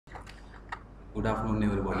Good afternoon,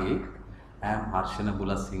 everybody. I am Harshana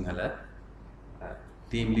Bula Sinhala,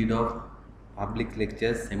 team lead of public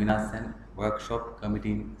lectures, seminars, and workshop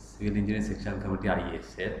committee in Civil Engineering Section Committee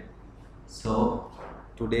IESL. So,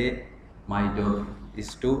 today my job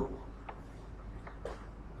is to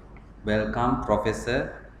welcome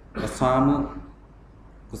Professor Osamu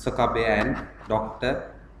Kusakabe and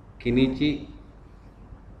Dr. Kinichi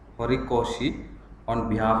Horikoshi on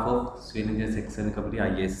behalf of Civil Engineering Section Committee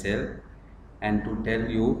ISL and to tell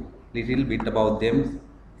you little bit about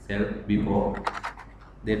themselves before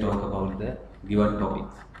they talk about the given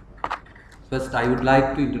topics. First, I would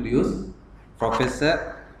like to introduce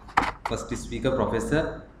Professor, first speaker,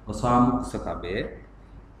 Professor Osamu Kusakabe.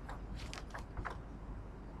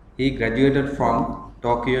 He graduated from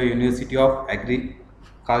Tokyo University of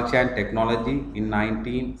Agriculture and Technology in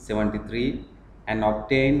 1973 and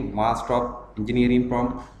obtained Master of Engineering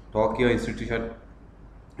from Tokyo Institute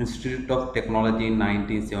of Technology in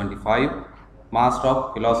 1975, Master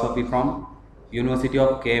of Philosophy from University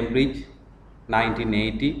of Cambridge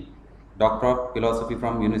 1980, Doctor of Philosophy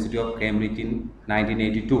from University of Cambridge in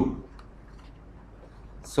 1982.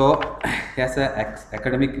 So, he has an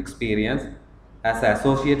academic experience as an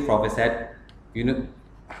associate professor at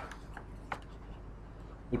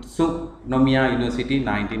Utsunomiya University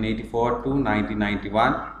 1984 to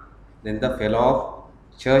 1991, then the fellow of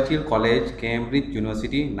Churchill College, Cambridge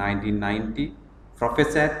University 1990,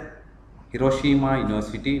 professor at Hiroshima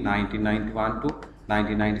University 1991 to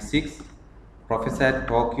 1996, professor at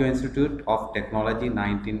Tokyo Institute of Technology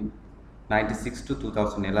 1996 to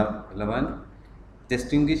 2011,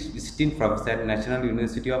 distinguished visiting professor at National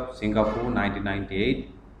University of Singapore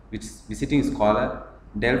 1998, visiting scholar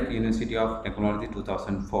Delft University of Technology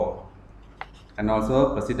 2004, and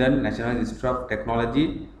also President National Institute of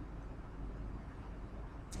Technology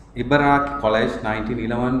Ibaraki College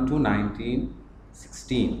 1911 to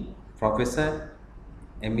 1916, Professor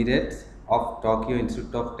Emeritus of Tokyo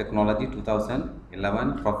Institute of Technology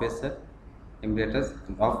 2011, Professor Emeritus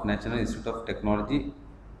of National Institute of Technology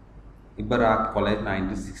Ibaraki College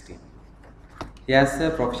 1916. He has a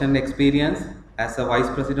professional experience as a Vice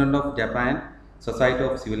President of Japan Society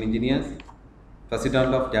of Civil Engineers,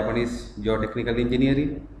 President of Japanese Geotechnical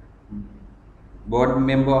Engineering, Board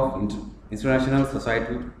Member of International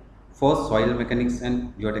Society for Soil Mechanics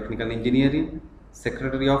and Geotechnical Engineering,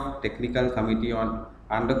 Secretary of Technical Committee on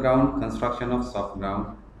Underground Construction of Soft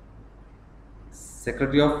Ground,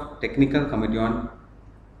 Secretary of Technical Committee on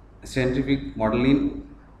Scientific Modeling,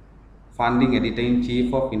 Founding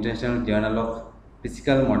Editor-in-Chief of International Journal of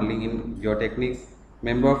Physical Modeling in Geotechnics,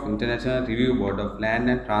 member of International Review Board of Land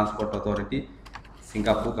and Transport Authority,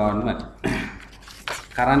 Singapore government.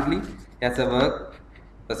 Currently, he has a work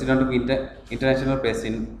President of International Press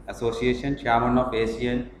Association, Chairman of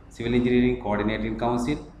Asian Civil Engineering Coordinating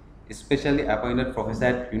Council, especially appointed professor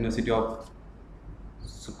at University of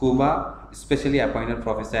Tsukuba, especially appointed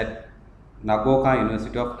professor at Nagoya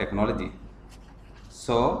University of Technology.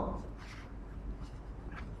 So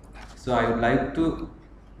I would like to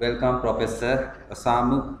welcome Professor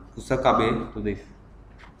Osamu Kusakabe to give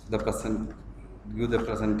the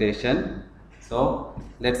presentation. So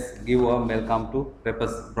let's give a welcome to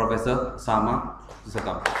Professor Osamu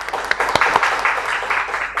Kusakabe.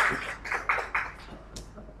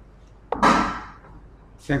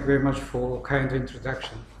 Thank you very much for kind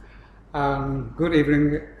introduction. Good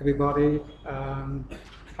evening, everybody.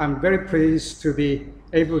 I'm very pleased to be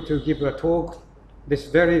able to give a talk this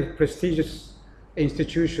very prestigious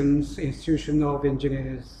institution of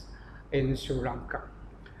engineers in Sri Lanka.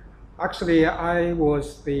 Actually, I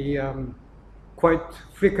was the quite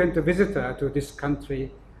frequent visitor to this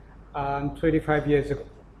country 25 years ago,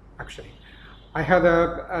 actually. I had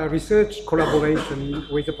a research collaboration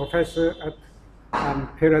with a professor at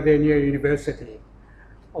Peradeniya University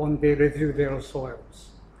on the residual soils.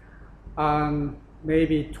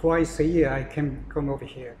 Maybe twice a year I can come over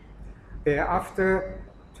here. After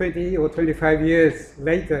 20 or 25 years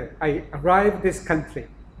later, I arrived this country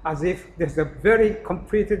as if there's a very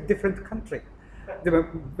completely different country. There were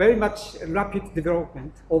very much rapid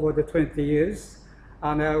development over the 20 years,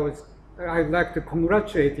 and I'd like to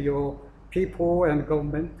congratulate your people and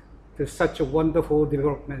government to such a wonderful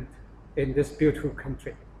development in this beautiful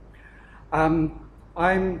country. Let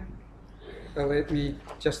me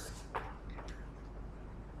just,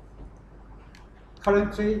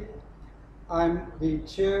 currently I'm the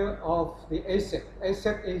chair of the ASEC.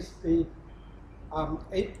 ASEC is the,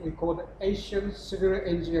 we call it Asian Civil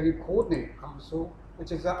Engineering Coordinating Council,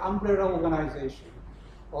 which is an umbrella organization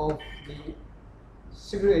of the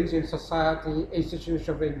Civil Engineering Society, Institute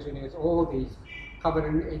of Engineers, all these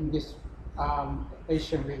covering in this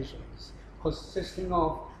Asian regions, consisting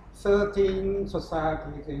of 13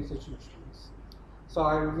 societies and institutions. So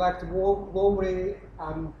I would like to warmly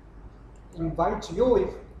invite your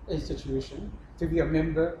institution to be a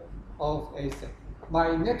member of ASEC.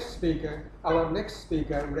 Our next speaker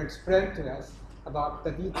will explain to us about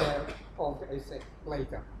the detail of the ASEC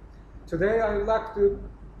later. Today I would like to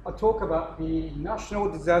talk about the national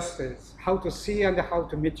disasters, how to see and how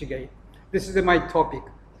to mitigate. This is my topic.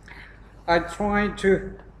 I try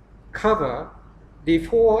to cover the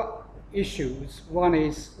 4 issues. One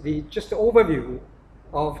is just overview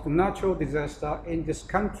of the natural disaster in this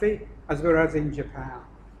country as well as in Japan,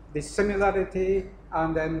 the similarity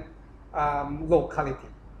and then locality.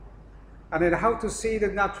 And then how to see the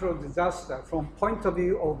natural disaster from point of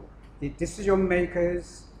view of the decision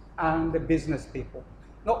makers and the business people,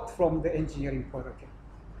 not from the engineering point of view.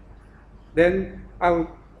 Then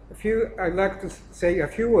I'd like to say a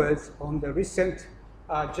few words on the recent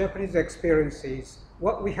Japanese experiences,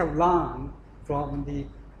 what we have learned from the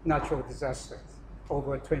natural disasters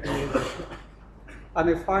over 20 years ago. And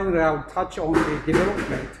then finally, I'll touch on the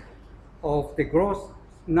development of the Gross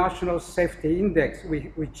National Safety Index,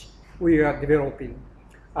 which we are developing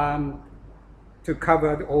to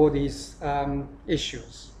cover all these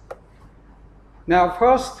issues. Now,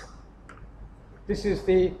 first, this is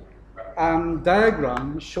the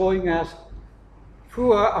diagram showing us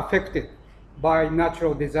who are affected by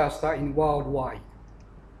natural disaster in worldwide.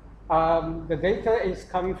 The data is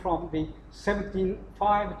coming from the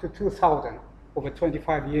 1705 to 2000, over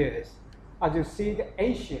 25 years. As you see, the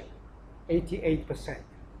Asia, 88%.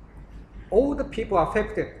 All the people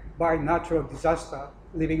affected by natural disaster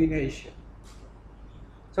living in Asia.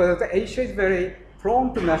 So that Asia is very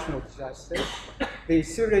prone to natural disasters. The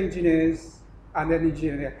civil engineers and the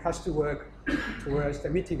engineer has to work towards the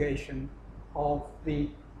mitigation of the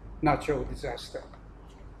natural disaster.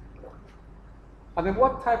 And then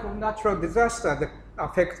what type of natural disaster that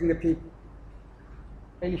affecting the people?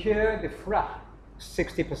 And here the flood,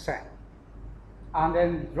 60%. And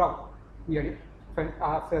then drought, nearly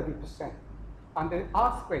 30%. And the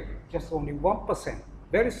earthquake, just only 1%,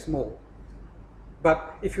 very small.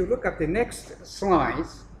 But if you look at the next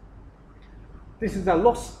slides, this is a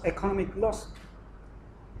loss, economic loss.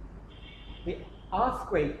 The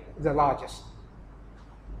earthquake is the largest.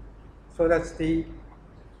 So that's the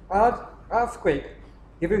earthquake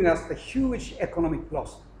giving us the huge economic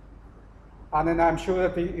loss. And then I'm sure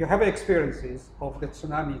that you have experiences of the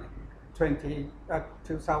tsunami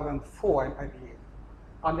 2004, I believe.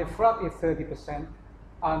 And the flood is 30%,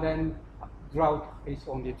 and then drought is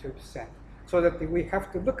only 2%. So that we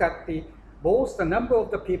have to look at both the number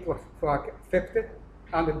of the people who are affected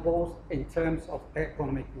and both in terms of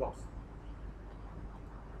economic loss.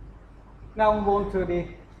 Now we move on to the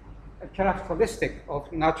characteristic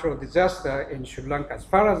of natural disaster in Sri Lanka. As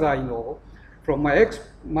far as I know, from my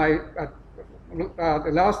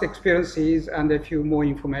the last experiences and a few more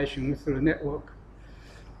information through the network.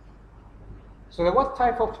 So what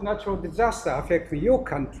type of natural disaster affects your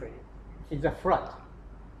country is a flood.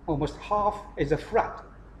 Almost half is a flood,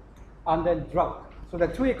 and then drought. So the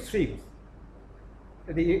 2 extremes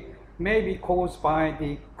may be caused by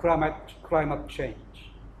the climate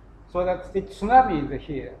change. So that the tsunami is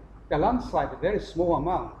here, the landslide, a very small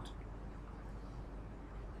amount.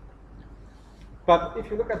 But if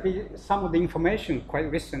you look at some of the information quite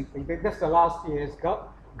recently, that's the last year's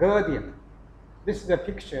Guardian. This is a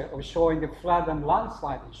picture of showing the flood and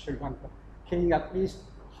landslide in Sri Lanka, killing at least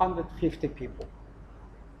 150 people.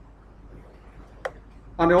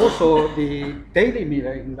 And also the Daily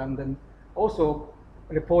Mirror in London also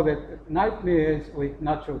reported nightmares with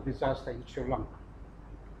natural disaster in Sri Lanka.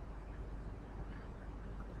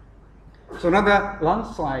 So another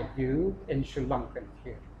landslide view in Sri Lanka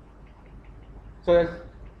here.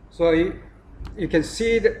 So you can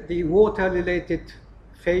see that the water-related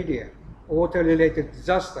failure, water-related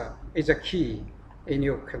disaster is a key in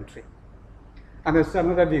your country. And there's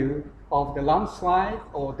another view of the landslide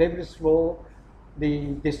or debris flow,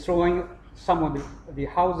 the destroying some of the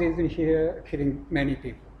houses in here, killing many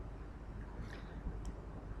people.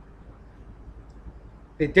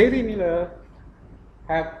 The Daily Mirror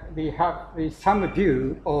have some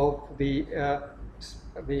view of the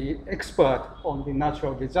expert on the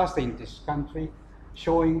natural disaster in this country,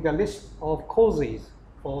 showing the list of causes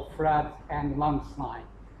for flood and landslide.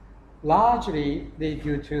 Largely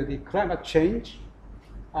due to the climate change,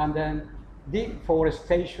 and then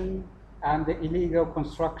deforestation, and the illegal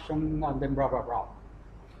construction, and then blah, blah, blah.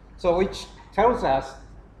 So which tells us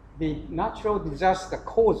the natural disaster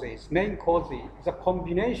causes, main causes, is a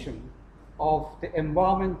combination of the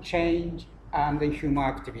environment change and the human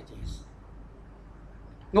activities.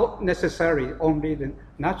 Not necessarily only the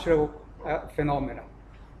natural phenomena.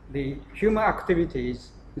 The human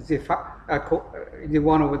activities is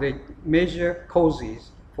one of the major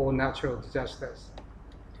causes for natural disasters.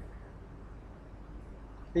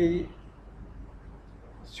 The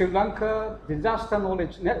Sri Lanka Disaster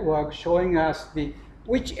Knowledge Network showing us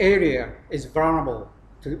which area is vulnerable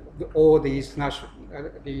to all these natural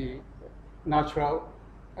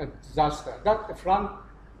disasters. That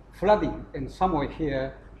flooding in somewhere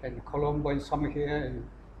here, in Colombo, in somewhere here, in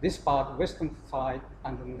this part, western side,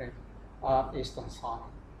 and then the eastern side.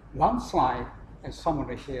 Landslide in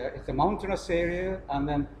somewhere here is the mountainous area, and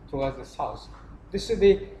then towards the south. This is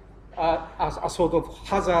a sort of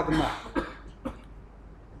hazard map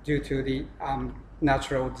due to the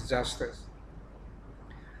natural disasters.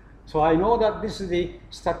 So I know that this is the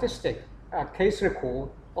statistic, case record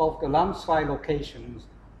of the landslide locations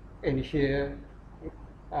in here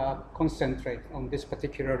concentrate on this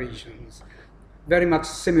particular regions. Very much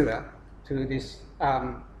similar to this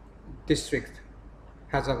district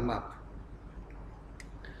hazard map.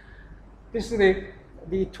 This is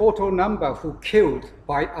the total number who killed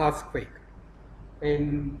by earthquake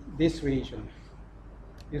in this region.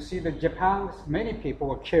 You see that Japan, many people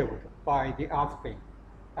were killed by the earthquake,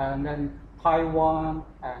 and then Taiwan,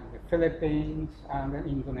 and the Philippines, and then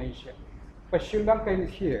Indonesia. But Sri Lanka is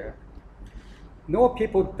here. No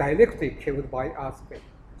people directly killed by earthquake,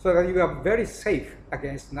 so that you are very safe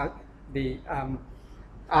against the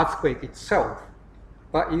earthquake itself.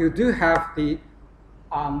 But you do have the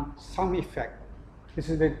some effect. This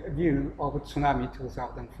is the view of tsunami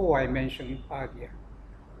 2004 I mentioned earlier.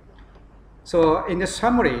 So in the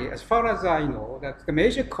summary, as far as I know, that the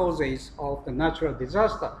major causes of the natural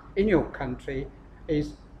disaster in your country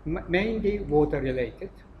is mainly water related,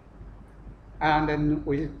 and then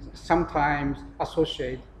we sometimes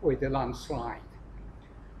associate with the landslide.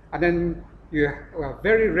 And then you have a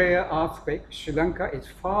very rare earthquake. Sri Lanka is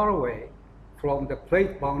far away from the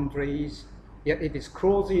plate boundaries, yet it is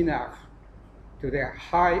close enough to the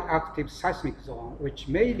high active seismic zone, which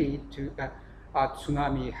may lead to a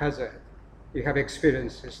tsunami hazard. You have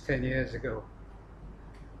experiences 10 years ago.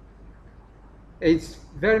 It's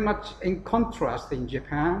very much in contrast in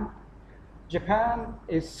Japan. Japan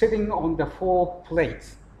is sitting on the 4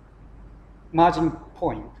 plates, margin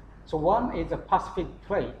point. So one is a Pacific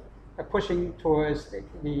plate pushing towards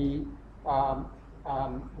the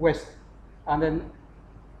west, and then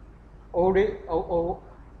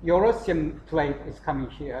Eurasian plate is coming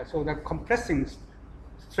here. So the compressing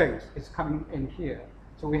strength is coming in here.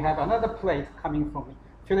 So we have another plate coming from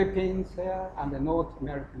Philippines here and the North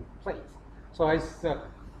American plate. So it's the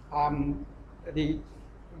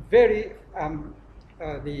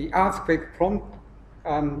earthquake prone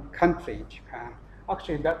country, Japan.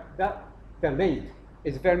 Actually, the rate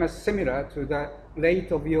is very much similar to the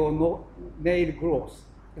rate of your nail growth.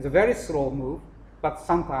 It's a very slow move, but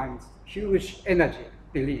sometimes huge energy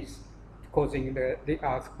release causing the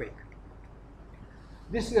earthquake.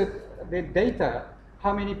 This is the data.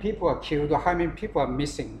 How many people are killed or how many people are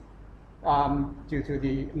missing due to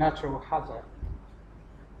the natural hazard.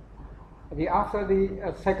 After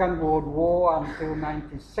the Second World War until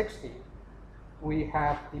 1960, we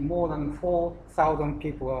have more than 4,000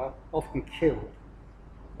 people are often killed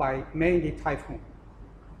by mainly typhoon.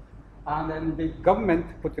 And then the government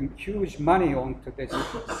put huge money onto this,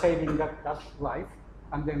 saving that life,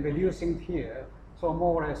 and then reducing here, so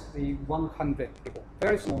more or less the 100 people,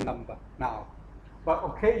 very small number now. But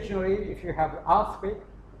occasionally, if you have earthquake,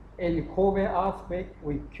 in the Kobe earthquake,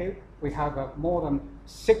 we have more than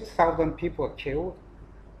 6,000 people killed.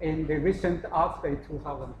 In the recent earthquake,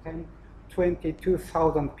 2010,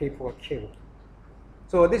 22,000 people were killed.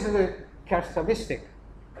 So this is a characteristic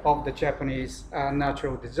of the Japanese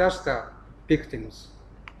natural disaster victims.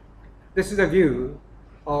 This is a view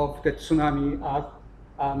of the tsunami of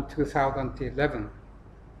 2011.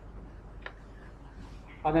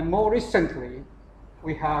 And then more recently,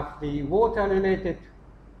 we have the water-related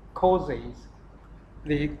causes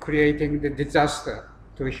creating the disaster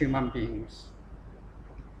to human beings.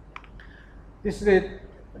 This is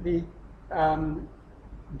the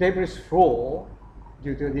debris flow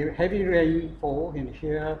due to the heavy rainfall in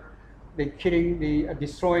here,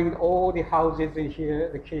 destroying all the houses in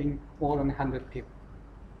here, killing more than 100 people.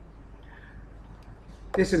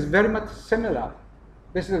 This is very much similar.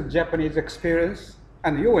 This is a Japanese experience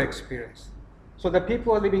and your experience. So the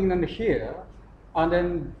people are living in here, and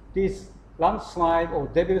then this landslide or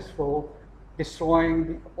debris flow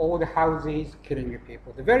destroying all the houses, killing the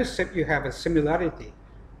people. You have a similarity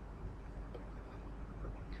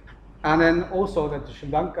And then also that Sri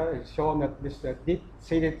Lanka is shown that this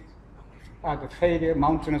deep-seated the failure,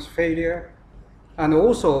 mountainous failure. And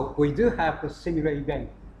also we do have the similar event,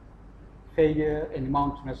 failure in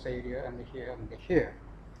mountainous area and here.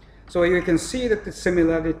 So you can see that the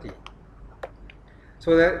similarity.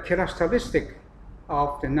 So the characteristic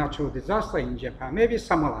of the natural disaster in Japan may be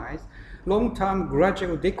summarized: long-term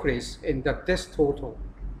gradual decrease in the death total,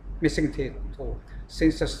 missing total,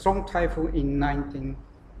 since a strong typhoon in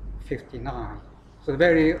 1959. So a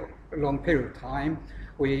very long period of time,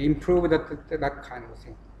 we improved that kind of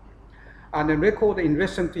thing. And the record in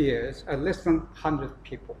recent years are less than 100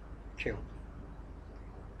 people killed.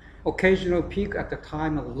 Occasional peak at the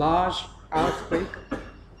time of large earthquake,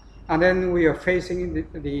 and then we are facing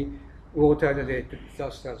the water-related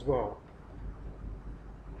disaster as well.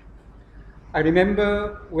 I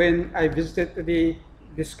remember when I visited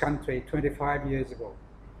this country 25 years ago.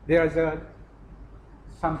 There's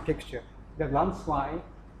some picture, the landslide,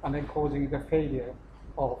 and then causing the failure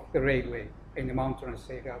of the railway in the mountainous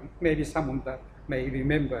area. Maybe someone that may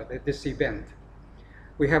remember this event.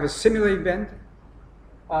 We have a similar event.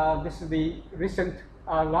 This is the recent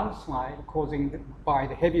landslide caused by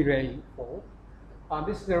the heavy rainfall.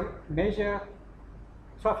 This is a major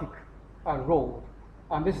traffic road,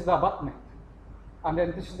 and this is the abutment, and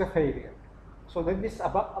then this is the failure. So then this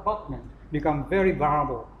abutment becomes very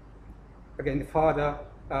vulnerable against further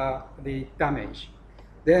the damage.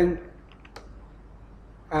 Then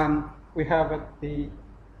we have the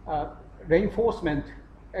reinforcement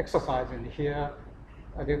exercise in here,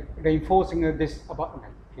 the reinforcing of this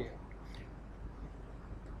abutment here.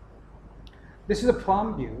 This is a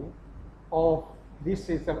plan view of this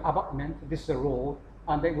is the abutment, this is the road,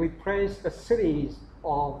 and then we place a series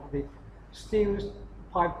of the steel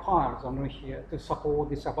pipe piles under here to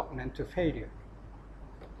support this abutment to failure.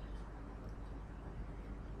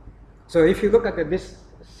 So if you look at this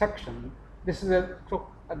section, this is the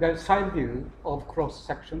side view of cross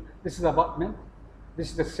section. This is the abutment.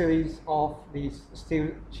 This is the series of these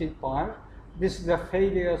steel sheet piles. This is the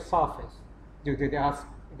failure surface due to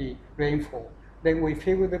the rainfall. Then we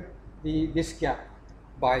fill this gap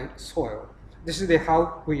by soil. This is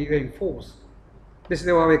how we reinforce. This is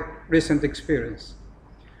our recent experience.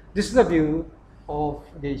 This is the view of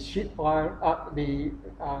the sheet pile,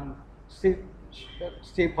 steel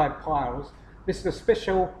pipe piles. This is the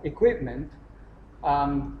special equipment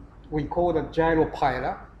we call the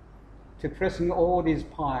gyropiler, to pressing all these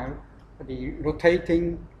piles, the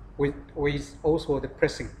rotating with also the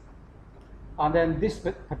pressing. And then this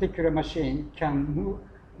particular machine can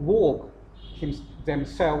walk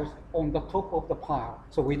themselves on the top of the pile.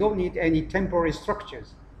 So we don't need any temporary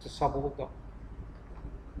structures to support them.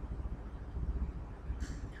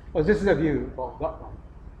 Well, this is the view of that one.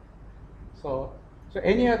 So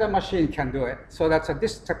any other machine can do it. So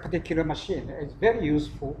this particular machine is very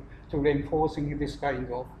useful to reinforcing this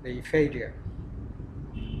kind of the failure.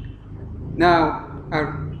 Now,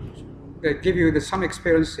 I'll give you some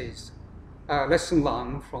experiences, lesson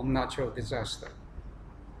learned from natural disaster.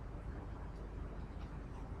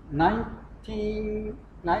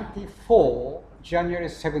 1994, January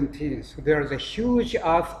 17th, there is a huge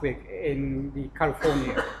earthquake in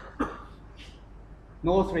California,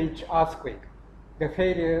 Northridge earthquake, the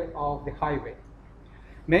failure of the highway.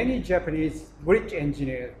 Many Japanese bridge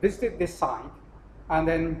engineers visited this site and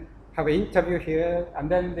then have an interview here,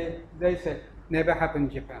 and then they said, never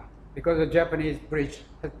happened in Japan, because the Japanese bridge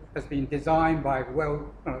has been designed by,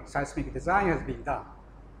 seismic design has been done.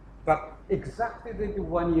 But exactly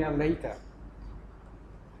 1 year later,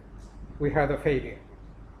 we had a failure.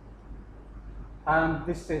 And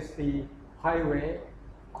this is the highway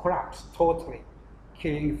collapsed totally,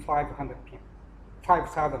 killing 5,000 people.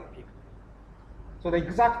 So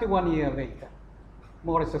exactly 1 year later,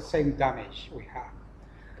 more or less the same damage we have.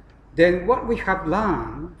 Then what we have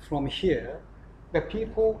learned from here, the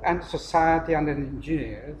people and society and the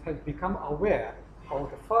engineers have become aware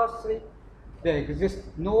of firstly, there exists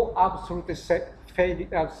no absolute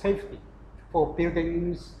safety for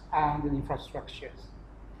buildings and infrastructures.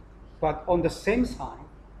 But on the same side,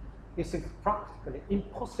 it is practically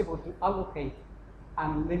impossible to allocate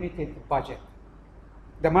unlimited budget.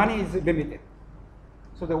 The money is limited,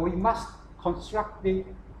 so that we must construct the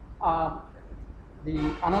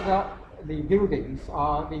buildings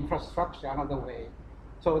or the infrastructure another way.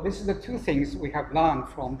 So this is the two things we have learned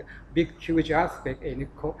from the big, huge earthquake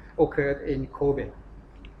occurred in Kobe.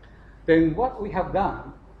 Then what we have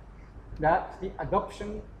done, that's the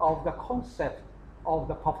adoption of the concept of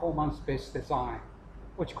the performance-based design,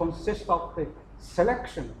 which consists of the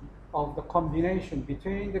selection of the combination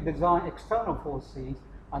between the design external forces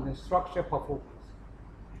and the structure performance.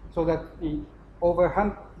 So that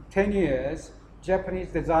over 10 years, Japanese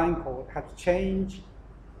design code has changed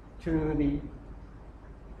to the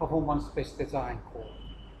performance-based design code.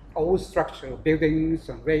 All structure, buildings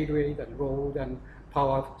and railways and road and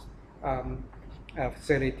power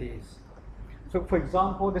facilities. So for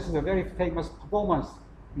example, this is a very famous performance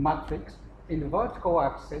matrix. In the vertical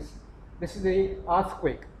axis, this is the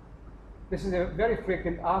earthquake. This is a very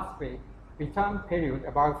frequent earthquake, return period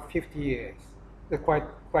about 50 years. They're quite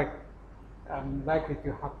likely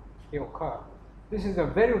to occur. This is a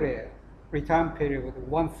very rare return period with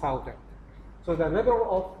 1,000. So the level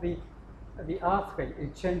of the earthquake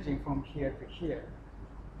is changing from here to here.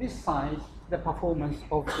 This signs the performance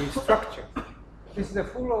of the structure. This is a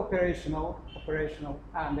full operational,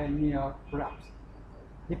 and then near collapse,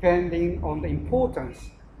 depending on the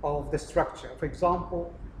importance of the structure. For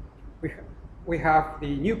example, we have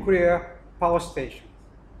the nuclear power stations.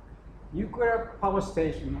 Nuclear power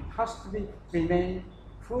station has to remain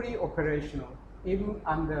fully operational even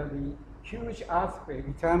under the huge earthquake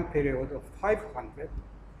return period of 500,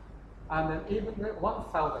 and then even the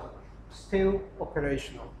 1,000 still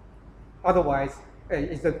operational. Otherwise,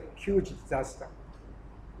 it's a huge disaster.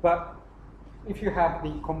 But if you have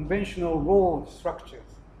the conventional road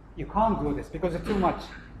structures, you can't do this because it's too much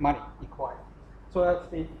money required. So that's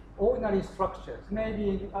the ordinary structures,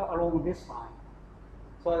 maybe along this line.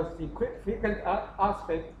 So that's the frequent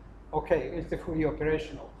earthquake, okay, it's fully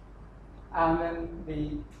operational. And then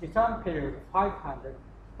the return period 500,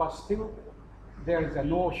 but still there is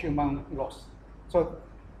no human loss. So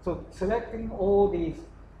selecting all these,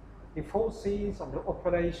 the forces and the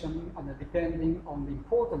operation, and depending on the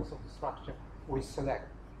importance of the structure, we select.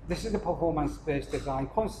 This is the performance-based design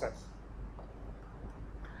concept.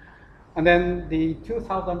 And then the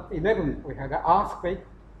 2011, we had an earthquake.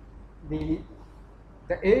 The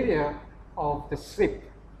area of the slip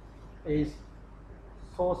is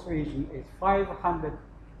source region is 500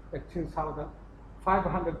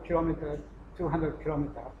 kilometers, 200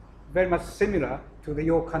 kilometers, very much similar to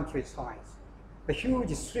your country's size. The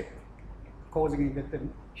huge slip causing the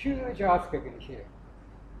huge earthquake in here.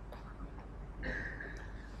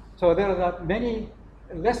 So there are many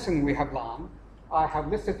lessons we have learned. I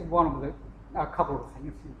have listed a couple of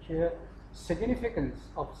things in here. Significance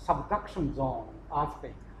of subduction zone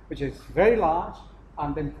earthquake, which is very large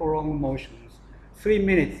and then prolonged motions. 3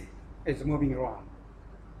 minutes is moving around.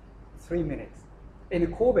 3 minutes.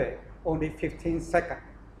 In Kobe, only 15 seconds.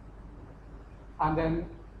 And then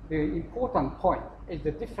the important point is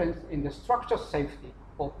the difference in the structure safety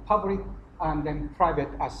of public and then private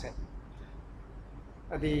asset.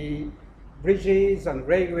 The bridges and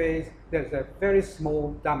railways, there's a very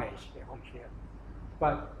small damage on here.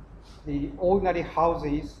 But the ordinary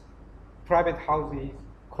houses, private houses,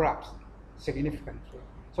 collapsed significantly.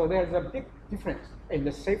 So there's a big difference in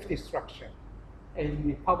the safety structure in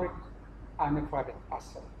the public and the private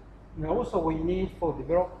asset. And also we need to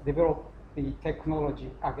develop the technology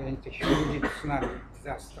against a huge tsunami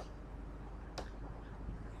disaster.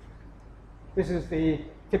 This is the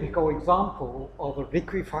typical example of a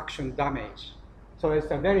liquefaction damage. So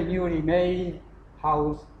it's a very newly made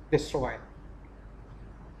house destroyed.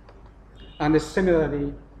 And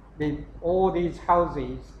similarly, all these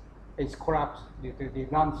houses is collapsed due to the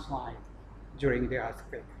landslide during the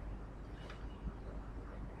earthquake.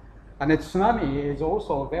 And the tsunami is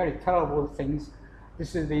also very terrible things.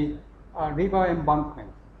 This is the river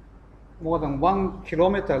embankment, more than 1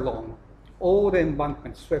 kilometer long. All the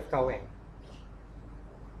embankment swept away.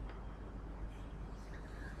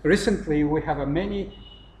 Recently, we have many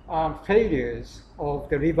failures of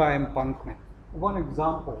the river embankment. One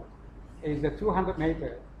example is the 200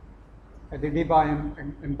 meter, the river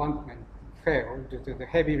embankment fell due to the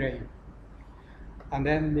heavy rain. And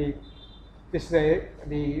then this is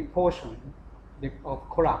the portion of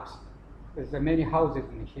collapse. There's many houses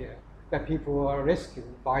in here that people are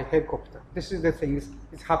rescued by helicopter. This is the things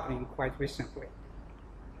that's happening quite recently.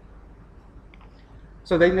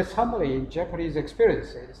 So in the summary, in Japanese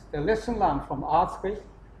experiences, the lesson learned from earthquake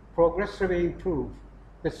progressively improve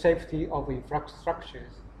the safety of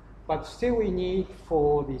infrastructures, but still we need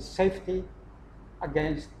for the safety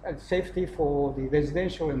for the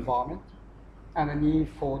residential environment and a need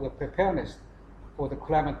for the preparedness for the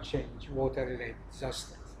climate change, water-related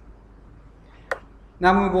disasters.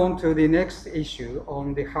 Now move on to the next issue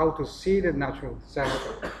on how to see the natural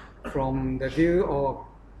disaster from the view of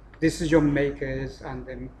decision makers and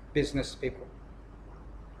then business people.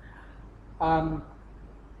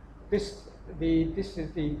 This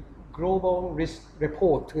is the Global Risk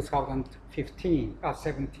Report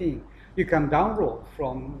 2017. you can download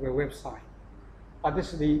from the website.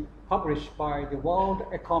 This is published by the World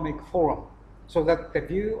Economic Forum, so that the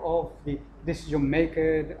view of the decision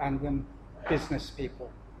makers and the business people,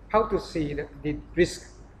 how to see the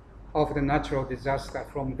risk of the natural disaster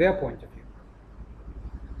from their point of view.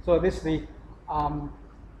 So this is the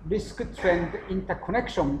risk trend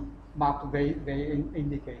interconnection map they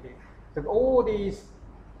indicated, that all these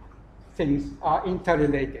things are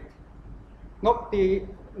interrelated, not the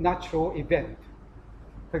natural event.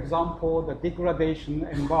 For example, the degradation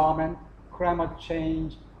environment, climate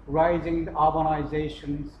change, rising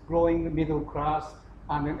urbanizations, growing middle class,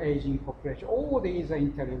 and an aging population. All these are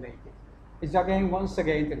interrelated. It's again, once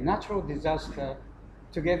again, the natural disaster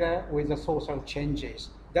together with the social changes.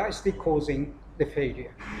 That is the causing the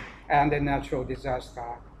failure and the natural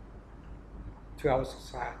disaster to our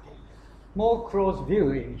society. More close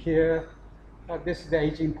viewing here, this is the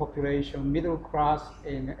aging population, middle class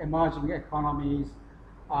in emerging economies,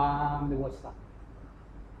 and what's that?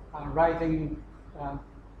 Rising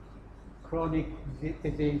chronic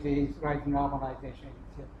diseases, rising urbanization.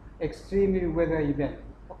 Extremely weather event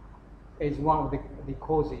is one of the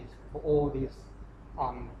causes for all these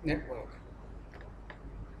networks.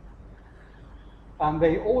 And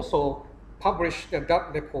they also publish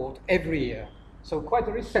that report every year. So quite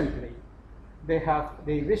recently, they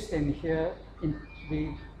listed here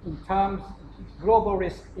in terms global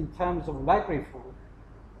risk in terms of livelihood.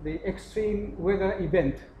 The extreme weather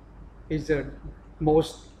event is the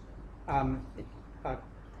most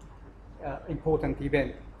important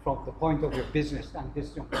event from the point of view of business and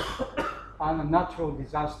decision, and natural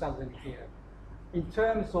disasters in here. In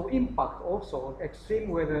terms of impact, also extreme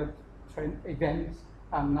weather events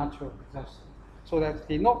and natural disasters. So that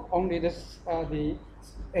not only the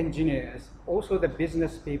engineers, also the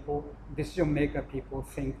business people, decision maker people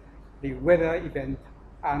think the weather event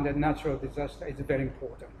and the natural disaster is a very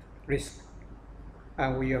important risk,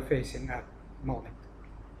 and we are facing at the moment.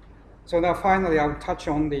 So now finally I'll touch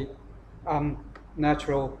on the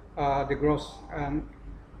the gross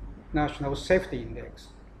national safety index.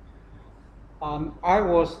 I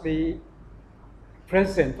was the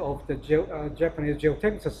president of the Japanese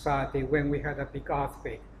Geotechnical Society when we had a big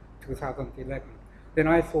earthquake, 2011. Then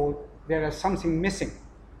I thought there is something missing,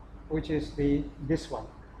 which is this one.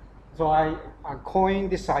 So I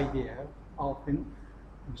coined this idea of the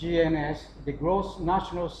GNS, the Gross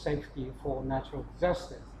National Safety for Natural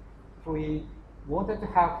Disasters. We wanted to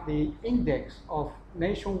have the index of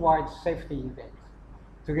nationwide safety index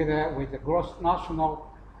together with the gross national,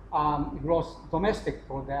 gross domestic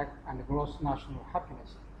product and the gross national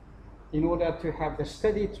happiness in order to have the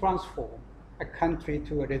steady transform a country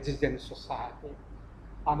to a resilient society.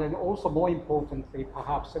 And then also more importantly,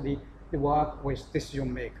 perhaps the work with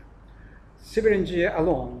decision maker. Civil engineer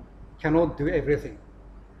alone cannot do everything.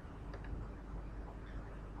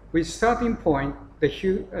 With starting point, the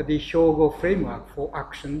Hyogo framework for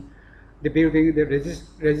action, the building the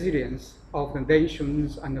resilience of the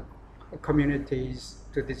nations and the communities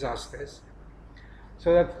to disasters.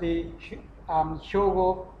 So that the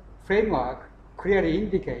Hyogo framework clearly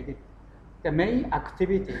indicated the main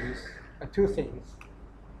activities are two things: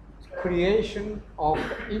 creation of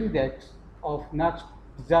the index of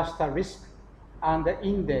disaster risk and the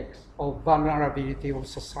index of vulnerability of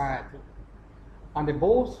society. And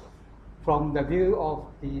both from the view of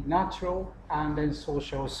the natural and then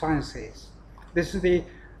social sciences. This is the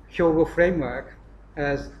Hyogo framework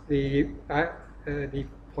as they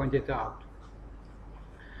pointed out.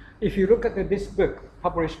 If you look at this book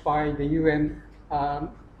published by the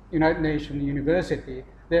United Nations University,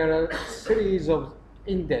 there are a series of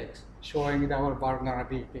index showing our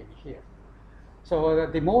vulnerability here. So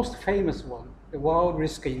the most famous one, the World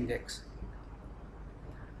Risk Index,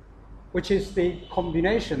 which is the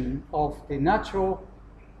combination of the natural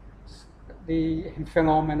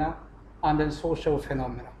phenomena and the social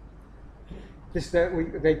phenomena.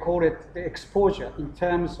 They call it the exposure in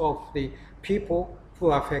terms of the people who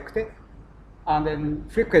are affected, and then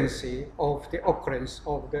frequency of the occurrence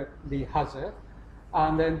of the hazard,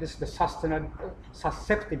 and then this is the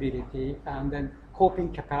susceptibility, and then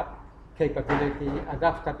coping capability,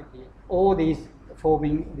 adaptability, all these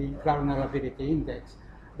forming the vulnerability index.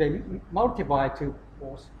 They multiply to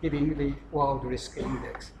giving the World Risk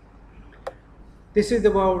Index. This is the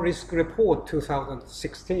World Risk Report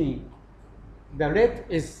 2016. The red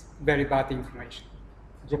is very bad information.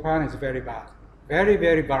 Japan is very bad, very,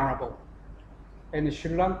 very vulnerable. And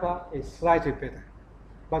Sri Lanka is slightly better.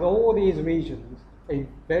 But all these regions are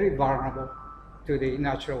very vulnerable to the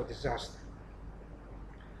natural disaster.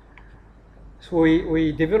 So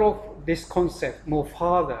we developed this concept more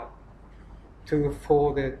further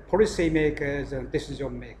for the policymakers and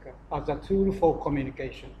decision makers as a tool for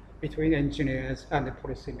communication between engineers and the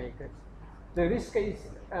policymakers. The risk is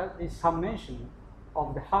the summation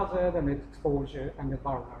of the hazard and exposure and the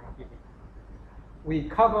vulnerability. We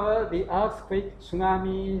cover the earthquake,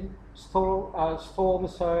 tsunami, storm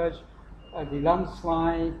surge, the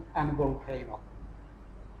landslide, and volcano.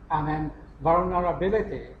 And then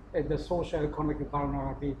vulnerability is the social-economic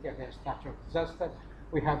vulnerability against natural disaster.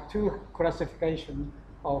 We have two classifications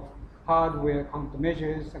of hardware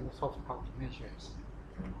countermeasures and soft countermeasures.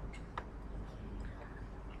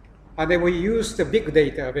 And then we use the big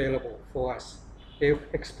data available for us. They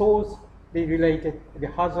expose the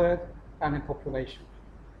hazard and the population.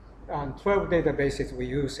 And 12 databases we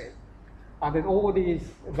use it. And then all these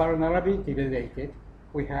vulnerability related,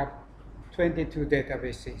 we have 22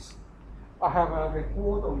 databases. I have a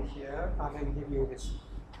report on here, and I will give you this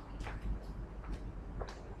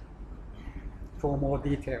for more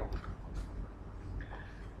detail.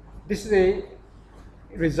 This is the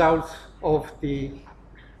result of the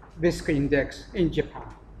risk index in Japan.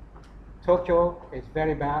 Tokyo is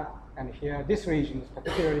very bad, and here this region is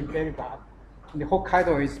particularly very bad, and the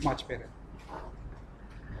Hokkaido is much better.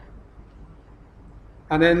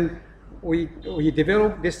 And then we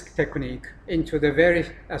developed this technique into the very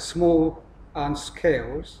small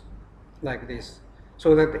scales like this,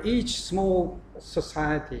 so that each small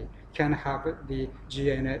society can have the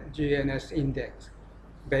GNS index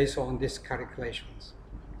based on these calculations.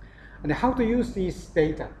 And how to use these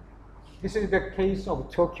data? This is the case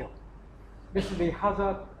of Tokyo. This is the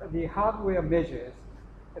hardware measures.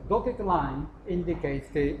 A dotted line indicates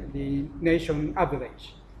the nation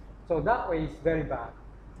average. So that way it's very bad.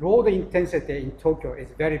 Load intensity in Tokyo is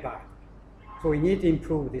very bad. So we need to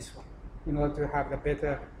improve this one in order to have a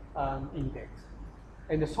better index.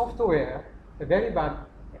 In the software, the very bad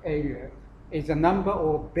area is the number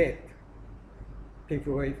of bed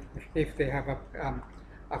people if they have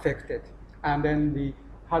affected, and then the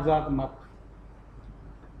hazard map.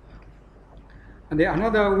 And the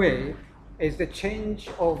another way is the change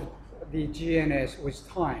of the GNS with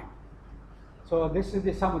time. So this is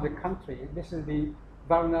the sum of the country. This is the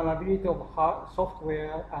vulnerability of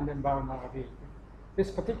software and then vulnerability. This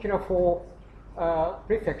particular four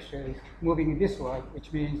prefectures moving this way,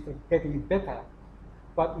 which means getting better,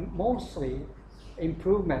 but mostly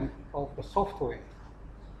improvement of the software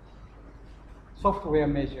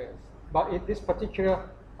measures. But this particular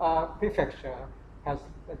prefecture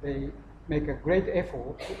they make a great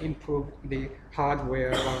effort to improve the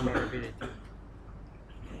hardware vulnerability.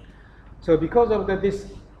 So because of this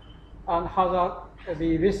hazard,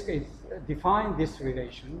 the risk is defined this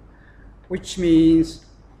relation, which means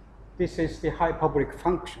this is the high public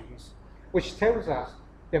functions, which tells us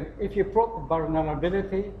that if you plot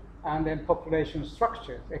vulnerability and then population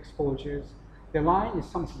structures, exposures, the line is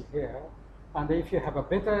something here, and if you have a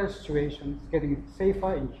better situation, it's getting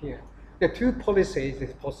safer in here. The two policies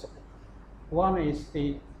is possible. One is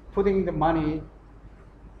putting the money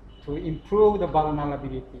to improve the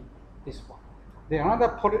vulnerability, this one. The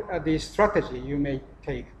other strategy you may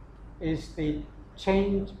take is the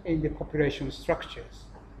change in the population structures.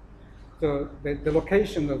 So the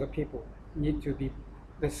location of the people need to be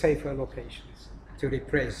the safer locations to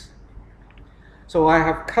replace. So I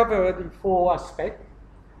have covered 4 aspects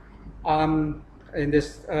in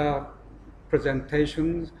this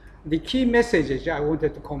presentation. The key messages I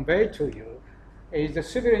wanted to convey to you is the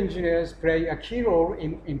civil engineers play a key role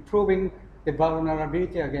in improving the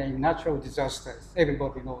vulnerability against natural disasters.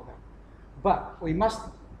 Everybody knows that. But we must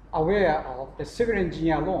aware of the civil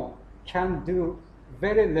engineer alone can do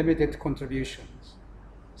very limited contributions,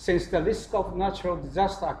 since the risk of natural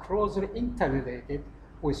disaster are closely interrelated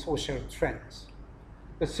with social trends.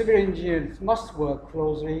 The civil engineers must work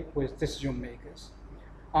closely with decision makers,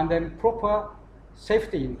 and then proper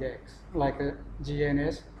safety index like a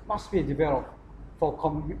GNS must be developed for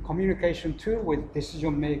communication tool with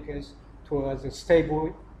decision makers towards a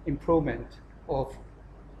stable improvement of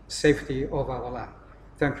safety of our land.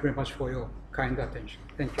 Thank you very much for your kind attention.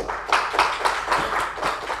 Thank you.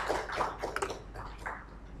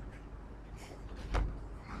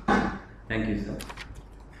 Thank you, sir.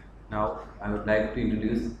 Now, I would like to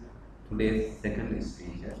introduce today's second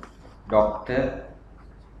speaker, Dr.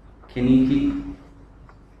 Kenichi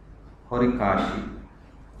Horikashi.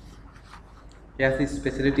 He has his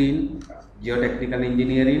specialty in geotechnical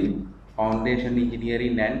engineering, foundation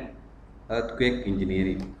engineering, and earthquake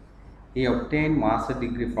engineering. He obtained master's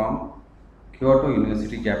degree from Kyoto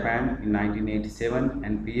University, Japan in 1987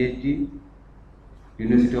 and PhD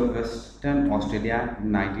University of Western Australia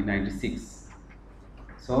in 1996.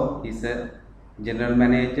 So he's a General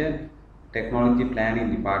Manager, Technology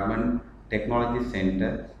Planning Department, Technology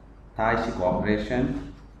Center, Taishi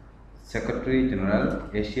Corporation, Secretary General,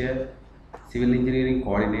 Asia Civil Engineering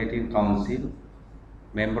Coordinating Council,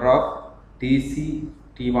 member of TC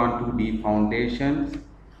T12D Foundation,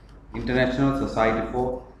 International Society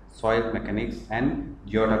for Soil Mechanics and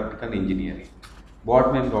Geotechnical Engineering,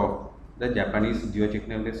 board member of the Japanese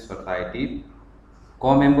Geotechnical Society,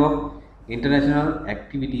 co-member of International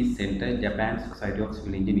Activities Center, Japan Society of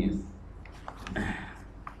Civil Engineers.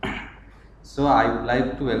 So I would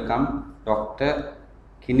like to welcome Dr.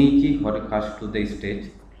 Kenichi Horikoshi to the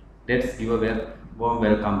stage. Let's give a warm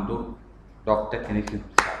welcome to Dr. Kenichi.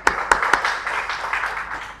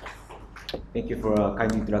 Thank you for a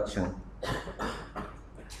kind introduction.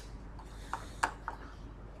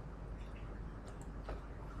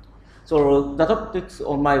 So the topics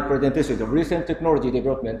on my presentation is the recent technology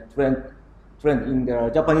development trend in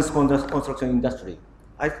the Japanese construction industry.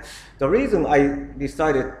 The reason I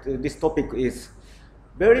decided this topic is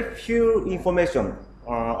very few information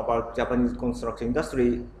about Japanese construction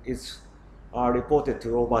industry is reported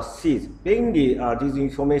to overseas. Mainly, this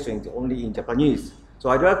information is only in Japanese. So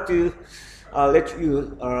I'd like to let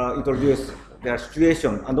you introduce their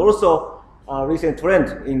situation and also recent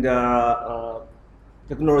trend in the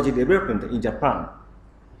technology development in Japan.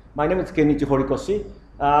 My name is Kenichi Horikoshi.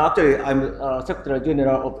 Actually, I'm Secretary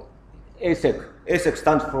General of ASEC. ASEC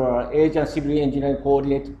stands for Asian Civil Engineering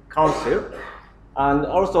Coordinating Council. And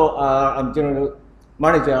also, I'm General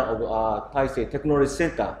Manager of Taisei Technology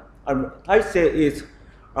Center. Taisei is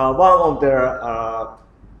one of their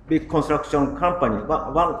big construction company,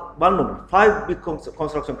 one of 5 big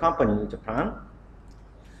construction companies in Japan.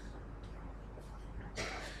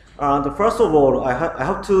 First of all, I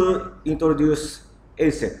have to introduce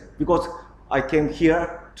ASEC because I came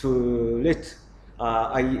here to let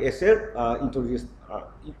IESL introduce,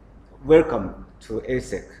 welcome to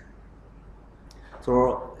ASEC.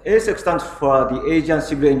 So ASEC stands for the Asian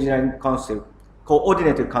Civil Engineering Council,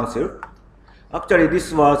 Coordinated Council. Actually,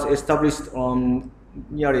 this was established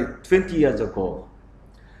nearly 20 years ago.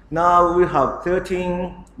 Now we have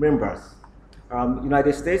 13 members,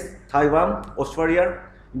 United States, Taiwan, Australia,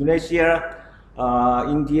 Indonesia,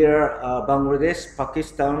 India, Bangladesh,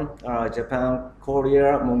 Pakistan, Japan,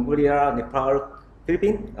 Korea, Mongolia, Nepal,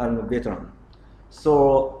 Philippines, and Vietnam.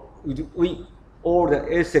 So all the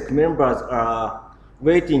ASEC members are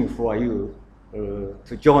waiting for you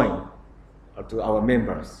to join to our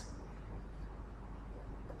members.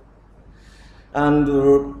 And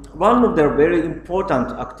one of the very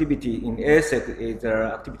important activity in ASEC is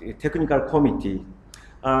the technical committee.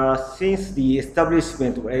 Since the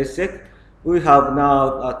establishment of ASEC, we have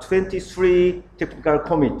now 23 technical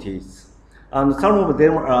committees, and some of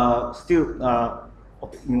them are still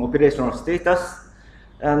in operational status.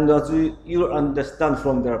 And as you understand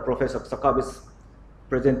from the Professor Sakabe's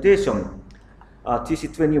presentation,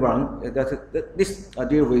 TC21, that this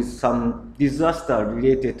deal with some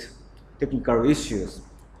disaster-related technical issues.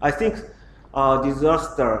 I think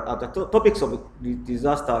the topics of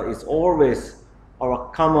disaster is always our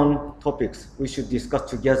common topics we should discuss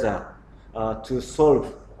together to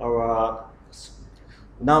solve our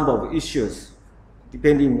number of issues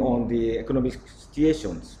depending on the economic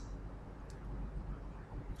situations.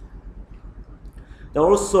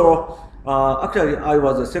 Also, actually, I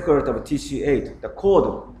was the secretary of TC8. The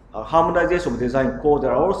code, harmonization of design code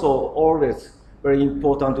are also always very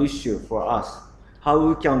important issue for us. How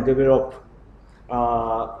we can develop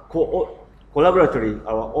collaboratively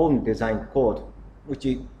our own design code, which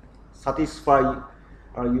satisfy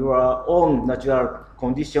your own natural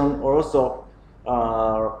condition or also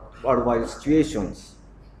worldwide situations.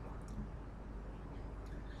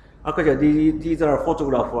 Actually, these are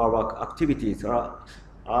photographs of our activities.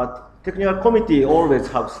 Technical committee always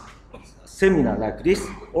have seminar like this.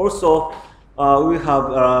 Also, we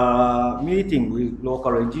have a meeting with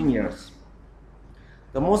local engineers.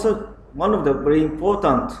 One of the very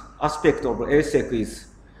important aspects of ASEC is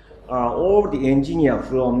all the engineers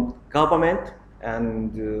from government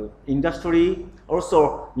and industry,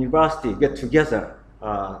 also university, get together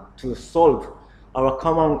to solve our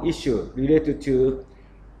common issue related to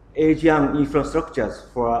Asian infrastructures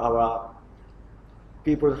for our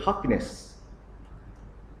people's happiness.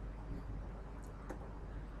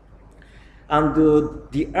 And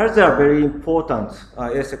the other very important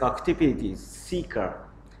ASEC activity is CECA.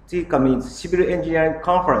 CECA means Civil Engineering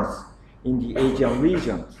Conference in the Asian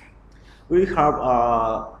region. We have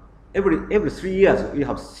every 3 years we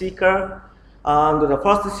have CECA, and the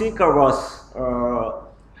first CECA was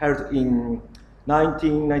held in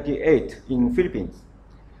 1998 in Philippines.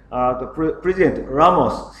 President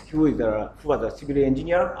Ramos, who was a civil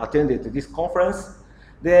engineer, attended this conference.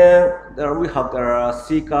 Then we have the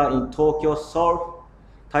speaker in Tokyo, Seoul,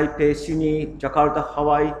 Taipei, Sydney, Jakarta,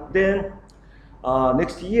 Hawaii. Then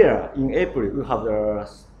next year in April, we have the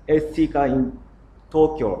 8th speaker in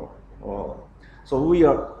Tokyo. So we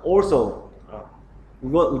are also we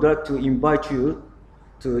would like to invite you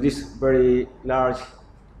to this very large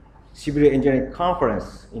civil engineering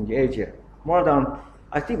conference in the Asia.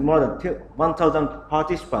 I think more than 1,000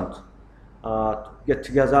 participants get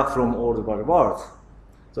together from all over the world.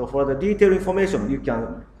 So for the detailed information, you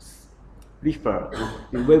can refer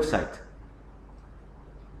to the website.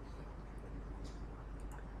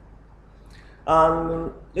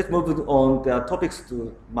 Let's move on the topics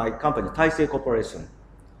to my company, Taisei Corporation.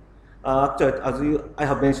 Actually, as I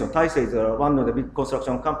have mentioned, Taisei is one of the big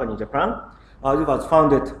construction companies in Japan. It was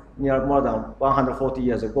founded more than 140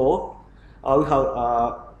 years ago. We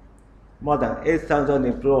have more than 8,000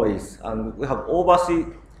 employees, and we have overseas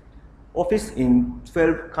office in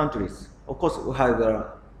 12 countries. Of course, we have an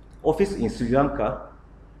office in Sri Lanka.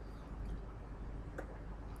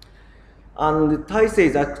 And Taisei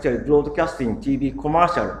is actually broadcasting TV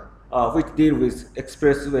commercial, which deal with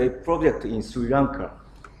expressway project in Sri Lanka.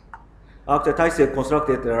 After Taisei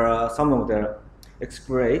constructed some of the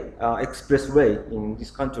expressway in this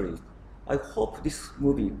country. I hope this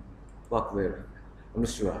movie work well. I'm not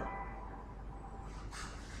sure.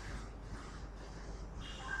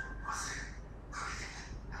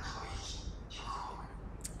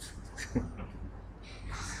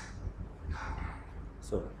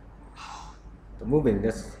 So the movement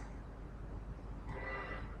is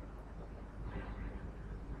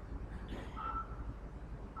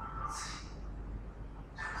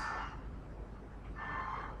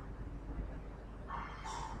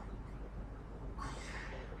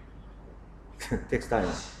takes time.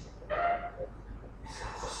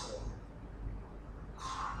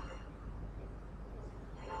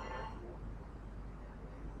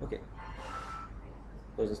 Okay.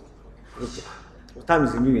 Time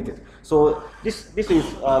is limited. So this is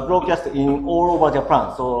broadcast in all over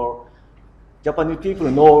Japan. So Japanese people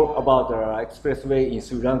know about the expressway in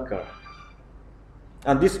Sri Lanka,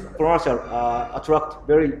 and this commercial attract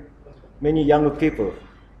very many young people.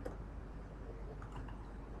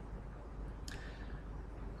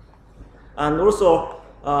 And also,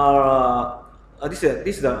 this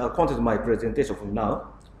is the content of my presentation from now.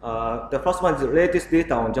 The first one is the latest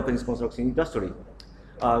data on Japanese construction industry.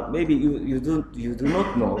 Maybe you do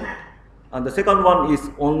not know. And the second one is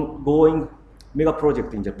ongoing mega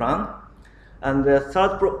project in Japan. And the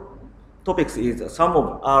third topic is some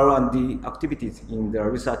of R&D activities in the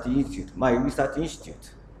research institute, my research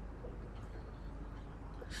institute.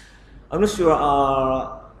 I'm not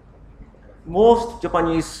sure most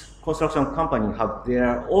Japanese construction companies have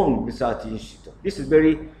their own research institute. This is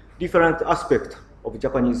very different aspect of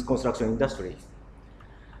Japanese construction industry.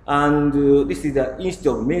 And this is the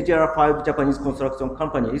institute of major 5 Japanese construction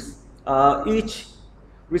companies. Each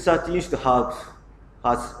research institute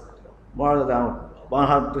has more than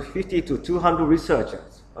 150 to 200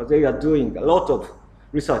 researchers. They are doing a lot of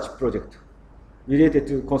research projects related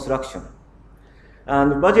to construction.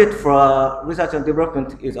 And the budget for research and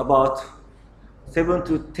development is about 7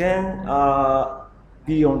 to 10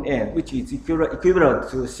 billion yen, which is equivalent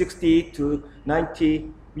to 60 to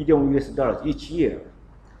 90 million US dollars each year.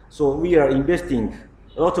 So we are investing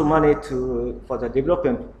a lot of money for the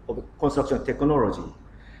development of construction technology.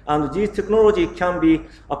 And this technology can be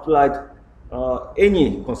applied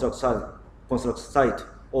any construction site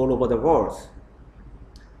all over the world.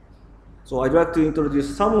 So I'd like to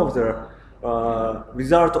introduce some of the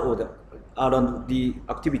result of the R&D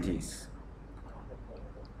activities.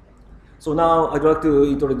 So now I'd like to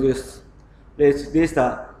introduce latest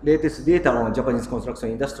data on Japanese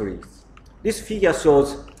construction industries. This figure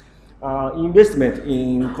shows investment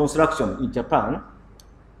in construction in Japan,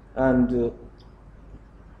 and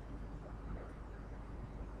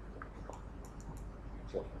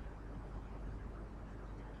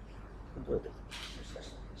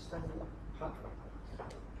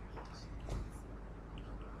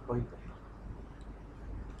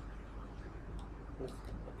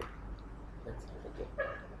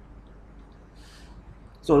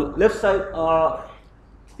so left side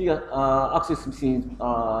figure axis means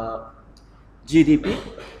GDP,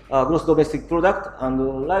 gross domestic product, and the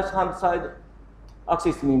right hand side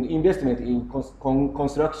axis means investment in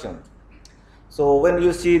construction. So when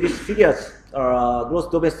you see these figures, gross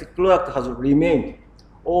domestic product has remained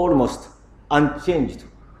almost unchanged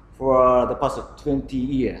for the past 20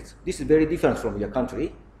 years. This is very different from your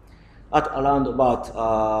country. at around about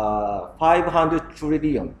 500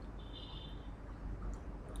 trillion,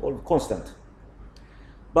 or constant.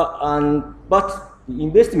 But the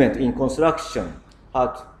investment in construction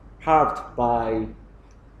had halved by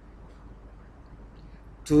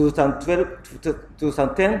 2012 to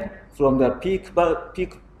 2010 from the peak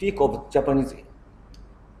of Japanese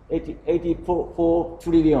 84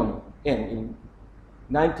 trillion yen in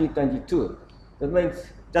 1992.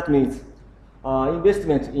 That means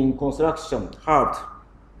investment in construction halved,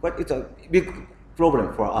 but it's a big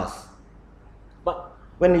problem for us. But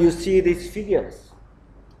when you see these figures,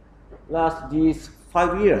 these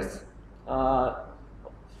 5 years, the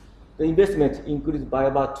investment increased by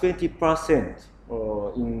about 20%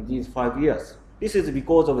 in these 5 years. This is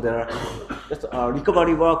because of the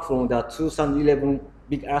recovery work from the 2011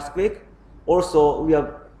 big earthquake. Also, we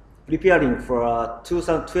are preparing for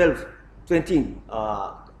 2020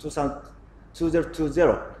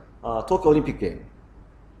 Tokyo Olympic game.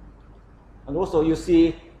 And also, you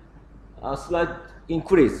see a slight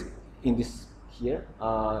increase in this here,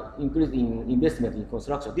 increase in investment in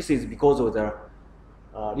construction. This is because of the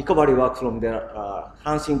recovery work from the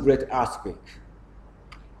Hanshin Great Earthquake.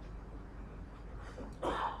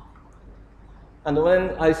 And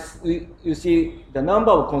when you see the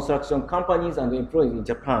number of construction companies and employees in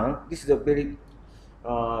Japan, this is a very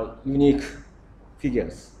unique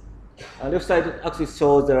figures. Left side axis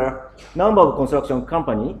shows the number of construction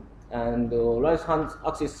company, and the right hand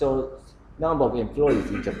axis shows number of employees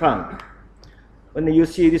in Japan. When you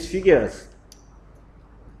see these figures,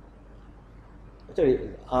 actually,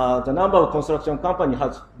 the number of construction company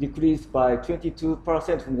has decreased by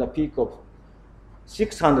 22% from the peak of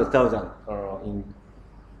 600,000 in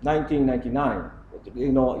 1999.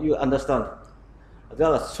 You understand, there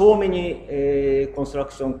are so many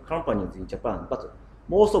construction companies in Japan, but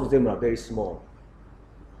most of them are very small.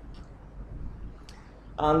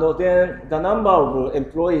 And then the number of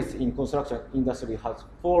employees in construction industry has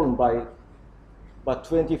fallen by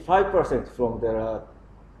 25% from the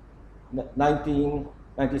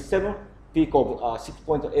 1997 peak of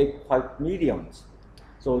 6.85 million.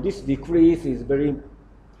 So this decrease is very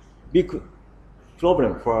big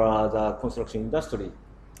problem for the construction industry.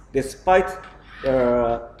 Despite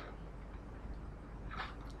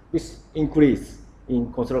this increase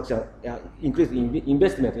in construction, increase in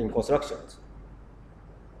investment in construction.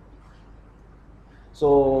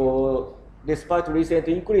 So despite recent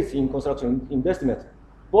increase in construction investment,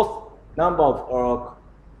 both number of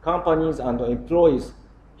companies and employees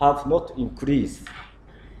have not increased.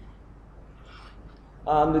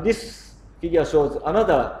 And this figure shows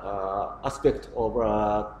another aspect of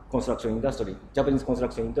construction industry, Japanese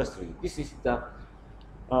construction industry. This is the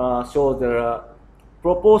shows the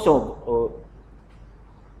proportion of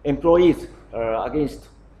employees against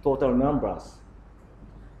total numbers.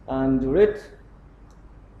 And the red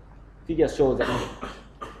figure shows the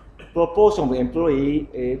proportion of employee.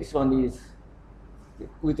 This one is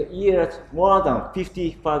with years more than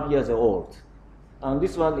 55 years old, and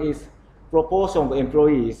this one is proportion of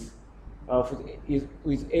employees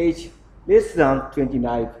with age less than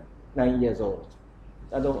 29 years old.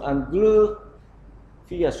 And blue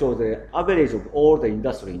figure shows the average of all the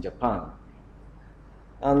industry in Japan.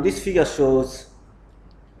 And this figure shows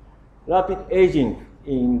rapid aging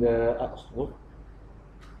in the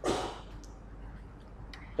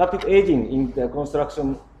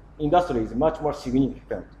construction industry is much more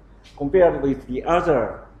significant compared with the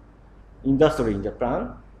other industry in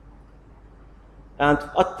Japan. And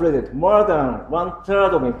at present, more than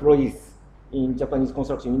 1/3 of employees in Japanese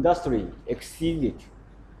construction industry exceeded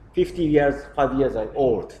 5 years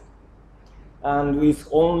old, and with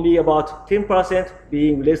only about 10%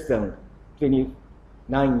 being less than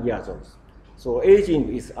 29 years old. So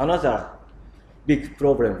aging is another big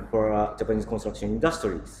problem for Japanese construction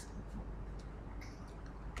industries.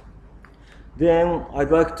 Then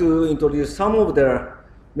I'd like to introduce some of the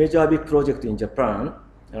major big projects in Japan.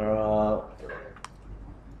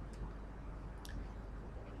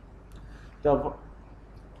 The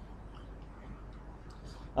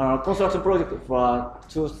construction project for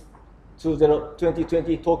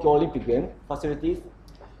 2020 Tokyo Olympic Game facilities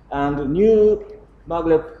and new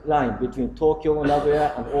maglev line between Tokyo,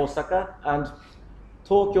 Nagoya, and Osaka, and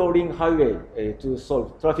Tokyo Ring Highway to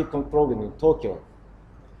solve traffic problem in Tokyo.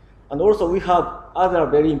 And also we have other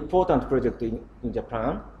very important projects in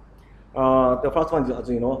Japan. The first one is, as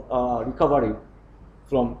you know, recovery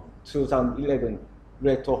from 2011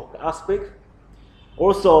 Great Earthquake.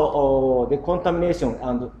 Also, the contamination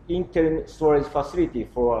and interim storage facility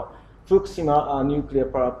for Fukushima nuclear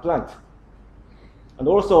power plant. And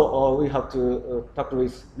also, we have to tackle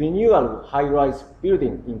with renewal high-rise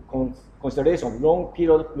building in consideration of long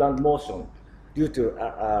period land motion due to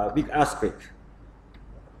a big earthquake.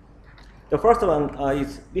 The first one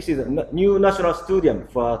this is a new national stadium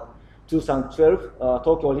for 2012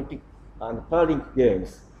 Tokyo Olympic and Paralympic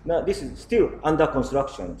Games. Now, this is still under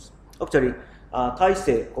construction. Actually,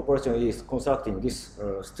 Taisei Corporation is constructing this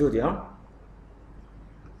stadium.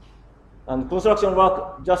 And construction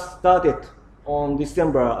work just started on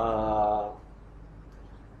December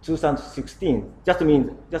 2016. Just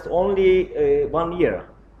only 1 year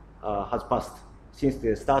has passed since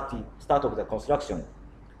the start of the construction.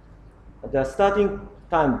 The starting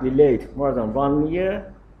time delayed more than 1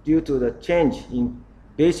 year due to the change in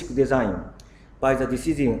basic design by the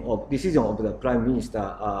decision of the Prime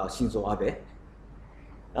Minister Shinzo Abe.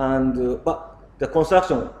 And but the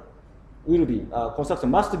construction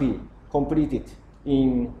must be completed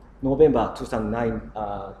in November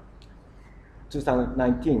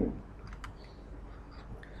 2019.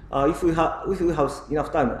 If we have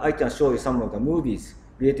enough time, I can show you some of the movies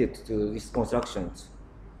related to these constructions.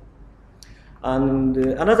 And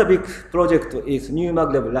another big project is new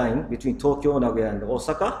maglev line between Tokyo, Nagoya, and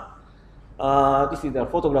Osaka. This is the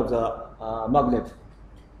photograph of the maglev.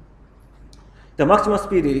 The maximum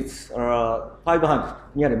speed is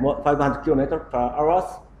nearly 500 km per hour.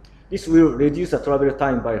 This will reduce the travel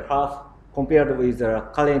time by half compared with the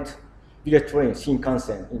current bullet train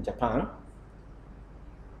Shinkansen in Japan.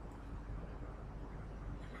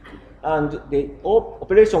 And the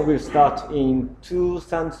operation will start in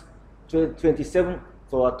 2027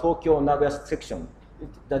 for Tokyo Nagoya section.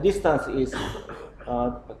 The distance is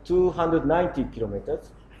 290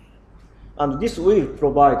 kilometers. And this will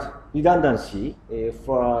provide redundancy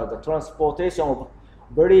for the transportation of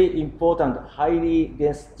very important, highly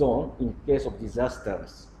dense zone in case of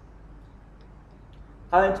disasters.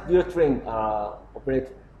 Current bullet train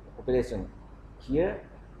operation here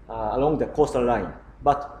along the coastal line,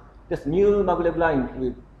 but this new maglev line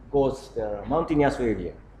will go to the mountainous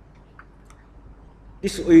area.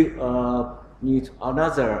 This will need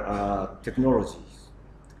another technology.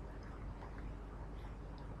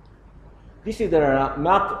 This is the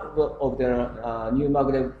map of the new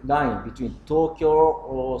maglev line between Tokyo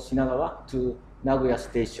or Shinagawa to Nagoya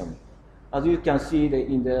Station. As you can see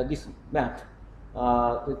in this map,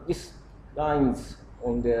 this line is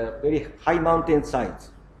on the very high mountain sides.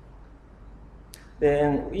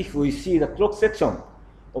 Then if we see the cross section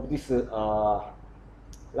of this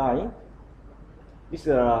line, this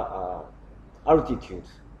is altitude.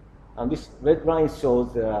 And this red line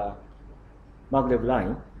shows the maglev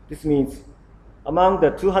line. This means among the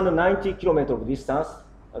 290 kilometers of distance,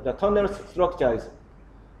 the tunnel structure is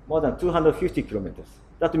more than 250 kilometers.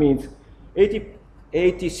 That means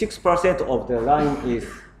 86% of the line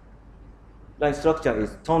structure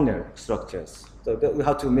is tunnel structures. So we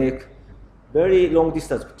have to make very long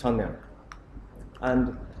distance tunnel.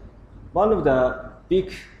 And one of the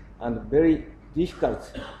big and very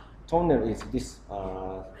difficult tunnel is this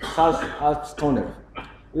South Alps tunnel.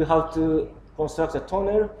 We have to construct a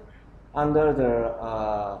tunnel under the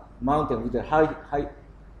mountain with a high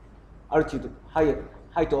altitude,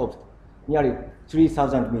 height of nearly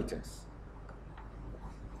 3,000 meters.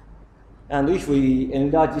 And if we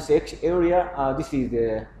enlarge this area, this is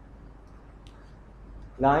the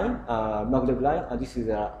line, maglev line, and this is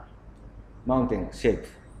the mountain shape.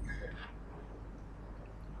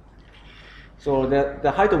 So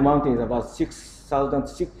the height of mountain is about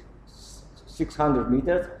 6,600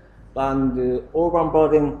 meters, and the urban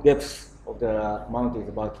burden depth of the mountain is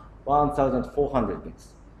about 1,400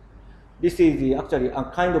 meters. This is actually a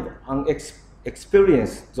kind of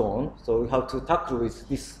unexperienced zone, so we have to tackle with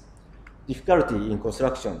this difficulty in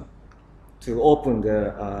construction to open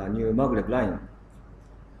the new maglev line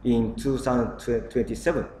in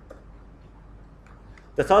 2027.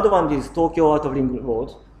 The third one is Tokyo Outer Ring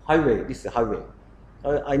Road highway. This is a highway.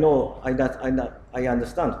 I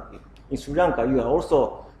understand. In Sri Lanka, you are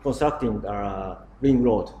also constructing a ring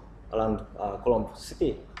road around Colombo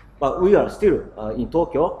city, but we are still in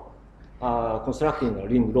Tokyo constructing a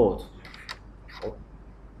ring road.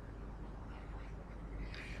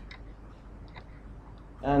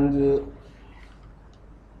 And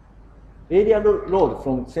radial road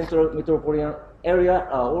from central metropolitan area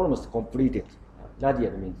are almost completed.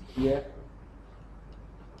 Radial means here,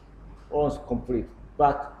 almost complete.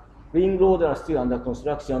 But ring roads are still under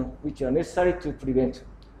construction, which are necessary to prevent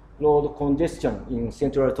road congestion in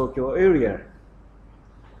central Tokyo area.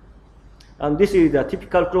 And this is the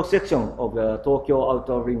typical cross-section of the Tokyo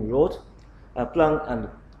Outer Ring Road, plan and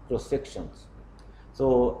cross-sections.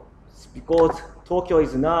 So because Tokyo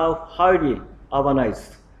is now highly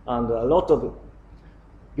urbanized and a lot of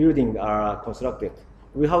buildings are constructed.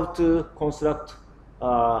 We have to construct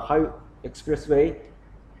a high expressway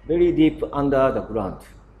very deep under the ground,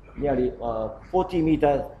 nearly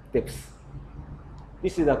 40-meter depth.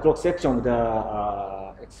 This is a cross section of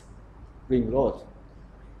the ring road.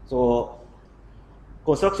 So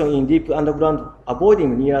construction in deep underground,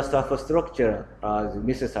 avoiding near surface structure is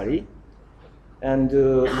necessary. And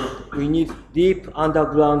we need deep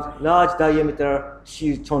underground, large diameter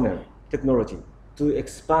shear tunnel technology to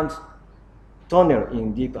expand tunnel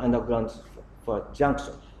in deep underground for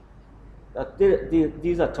junction.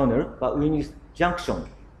 These are tunnel, but we need junction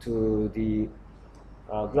to the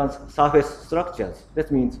ground surface structures.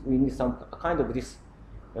 That means we need some kind of this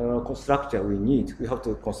structure we have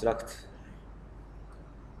to construct.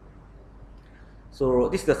 So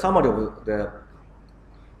this is the summary of the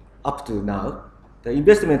up to now. The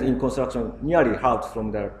investment in construction nearly halved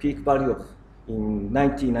from the peak value of in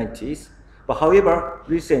 1990s. But however,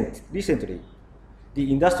 recently,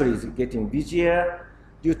 the industry is getting busier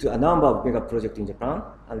due to a number of mega projects in Japan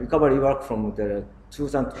and recovery work from the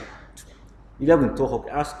 2011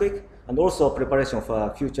 Tohoku earthquake and also preparation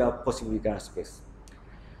for future possible earthquakes.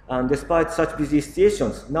 And despite such busy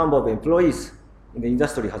situations, number of employees in the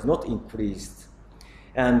industry has not increased.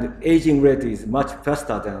 And aging rate is much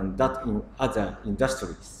faster than that in other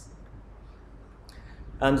industries.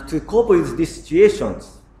 And to cope with these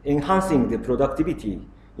situations, enhancing the productivity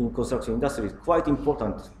in construction industry is quite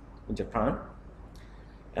important in Japan.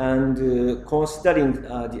 And considering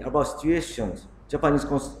the above situations, Japanese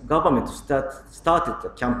government started a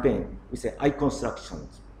campaign with iConstruction.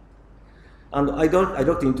 And I'd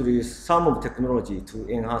like to introduce some of technology to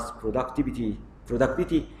enhance productivity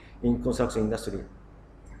in construction industry.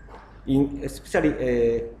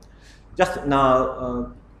 Especially just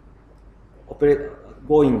now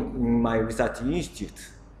going in my research institute.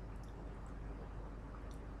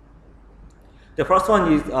 The first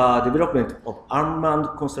one is development of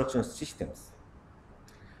unmanned construction systems.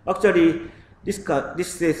 Actually, this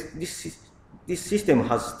system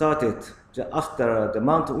has started after the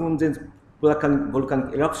Mount Unzen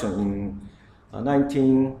volcanic eruption in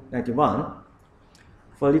 1991.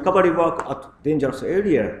 For recovery work at dangerous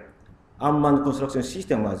area, unmanned construction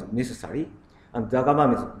system was necessary, and the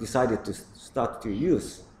government decided to start to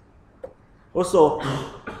use. Also,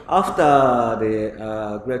 after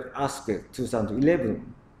the great earthquake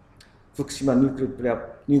 2011, Fukushima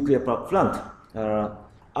nuclear power plant,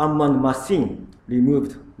 unmanned machine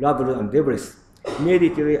removed rubble and debris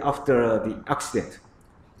immediately after the accident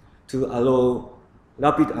to allow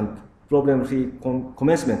rapid and problem-free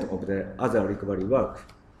commencement of the other recovery work.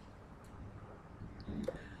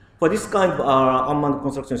 For this kind of unmanned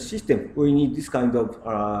construction system, we need this kind of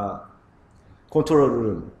control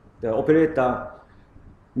room. The operator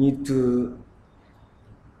needs to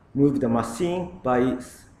move the machine by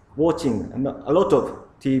watching a lot of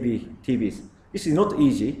TVs. This is not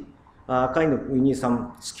easy. We need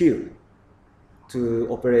some skill to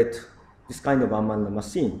operate this kind of unmanned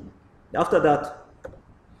machine. After that,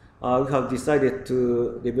 we have decided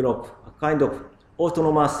to develop a kind of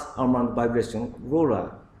autonomous unmanned vibration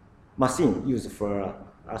roller machine used for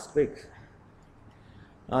earthquake.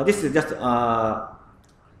 This is just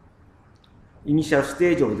initial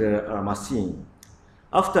stage of the machine.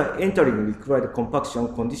 After entering required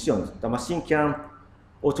compaction conditions, the machine can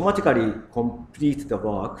automatically complete the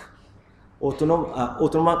work,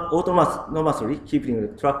 autonomously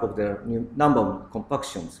keeping track of the number of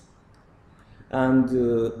compactions. And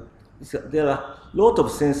there are a lot of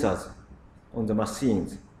sensors on the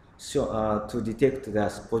machines to detect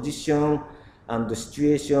the position and the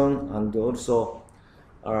situation and also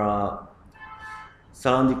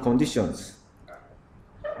surrounding conditions.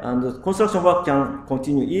 And the construction work can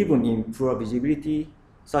continue even in poor visibility,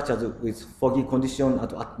 such as with foggy condition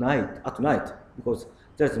at night, because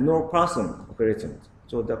there's no person operating.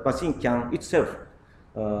 So the machine can itself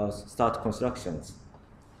start constructions.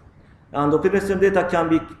 And operation data can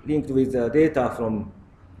be linked with data from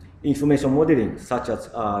information modeling, such as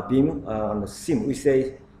BIM and SIM. We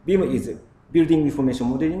say BIM is building information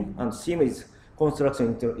modeling, and SIM is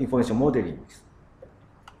construction information modeling.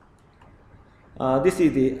 This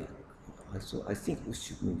is the, so I think we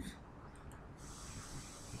should move.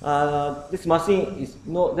 This machine is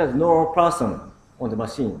there's no person on the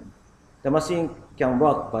machine. The machine can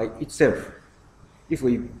work by itself. If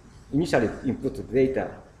we initially input the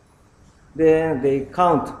data, then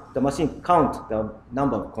the machine count the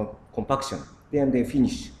number of compaction, then they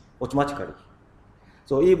finish automatically.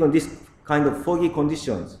 So even this kind of foggy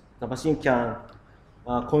conditions, the machine can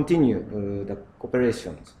continue the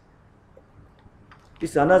operations.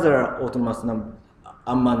 This is another autonomous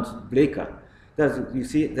unmanned breaker. You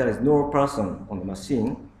see, there is no person on the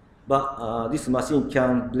machine, but this machine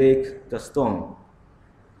can break the stone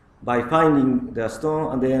by finding the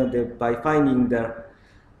stone and then by finding the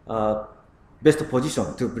best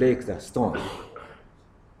position to break the stone.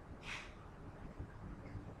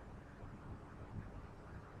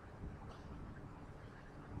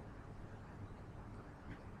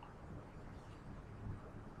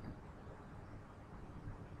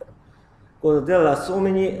 Because there are so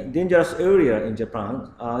many dangerous areas in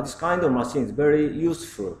Japan, this kind of machine is very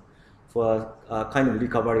useful for kind of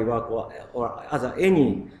recovery work or as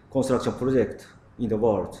any construction project in the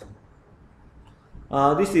world.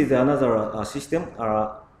 This is another system,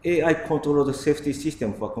 AI-controlled safety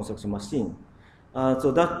system for construction machine.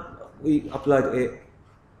 So that we applied a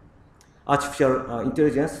artificial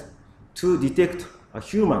intelligence to detect a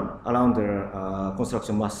human around the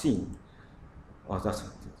construction machine.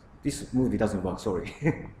 This movie doesn't work, sorry.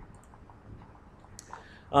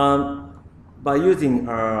 By using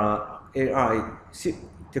AI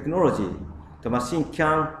technology, the machine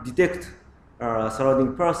can detect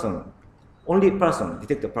surrounding person, only person,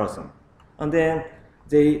 detect the person. And then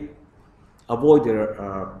they avoid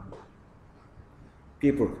their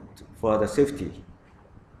people for the safety.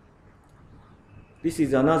 This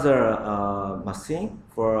is another machine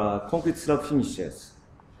for concrete slab finishes.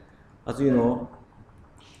 As you know,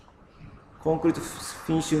 concrete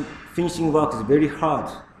finishing work is very hard.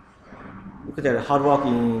 Because they're hard work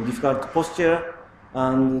in difficult posture,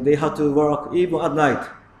 and they have to work even at night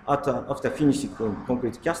after finishing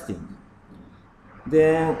concrete casting.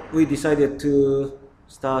 Then we decided to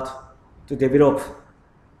start to develop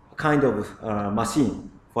a kind of machine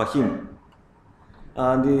for him.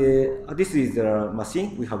 And this is the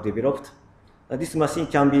machine we have developed. This machine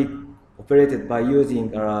can be operated by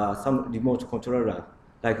using some remote controller,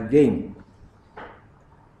 like a game.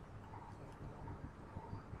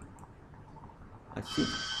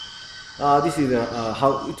 This is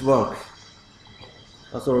how it works.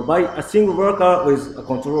 So by a single worker with a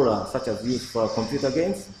controller, such as used for computer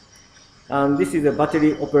games, and this is a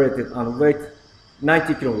battery operated and weight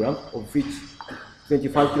 90 kilograms, of which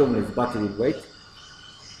 25 kilograms is battery weight,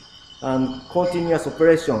 and continuous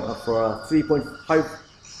operation for 3.5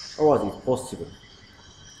 hours is possible.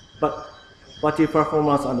 But battery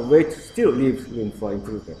performance and weight still leaves room for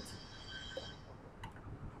improvement.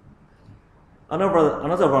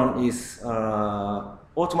 Another one is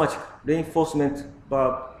automatic reinforcement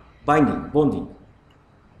bonding.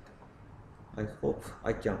 I hope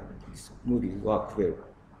this movie work well.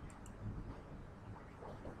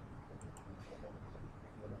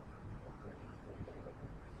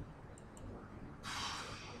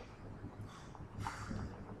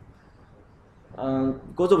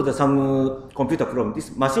 Because of some computer problem,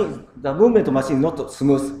 this machine, the movement of machine is not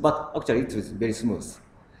smooth, but actually it is very smooth.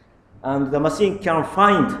 And the machine can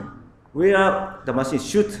find where the machine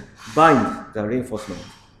should bind the reinforcement.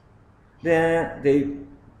 Then they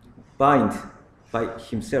bind by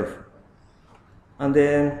himself. And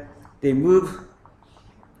then they move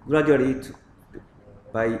gradually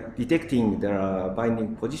by detecting the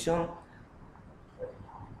binding position,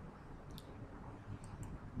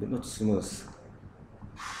 but not smooth.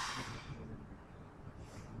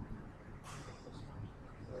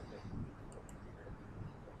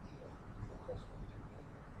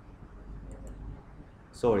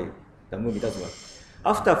 Sorry, the movie doesn't work.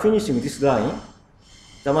 After finishing this line,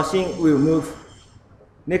 the machine will move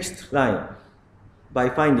next line by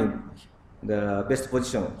finding the best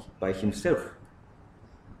position by himself.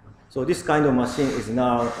 So this kind of machine is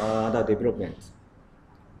now under development.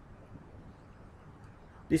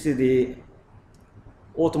 This is the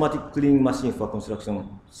automatic cleaning machine for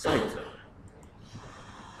construction site.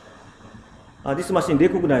 This machine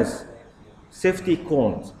recognizes safety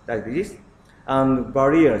cones like this and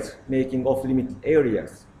barriers making off-limit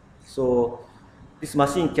areas. So this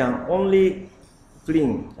machine can only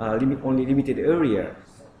clean only limited areas.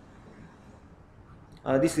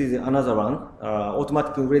 This is another one,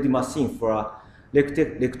 automatic ready machine for a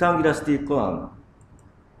rectangular steel column.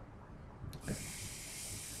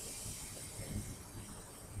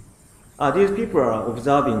 These people are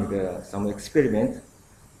observing some experiment.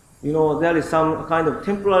 You know, there is some kind of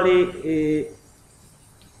temporary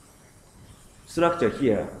structure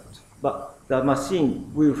here, but the machine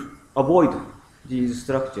will avoid these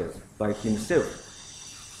structures by himself.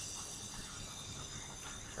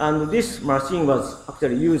 And this machine was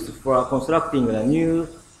actually used for constructing a new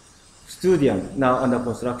stadium now under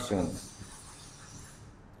construction.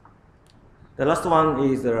 The last one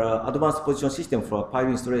is the advanced position system for PID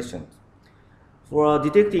installation. For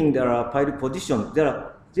detecting the PID position,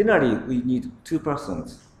 generally we need two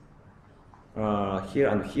persons here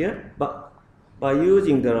and here, but by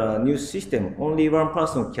using the new system, only one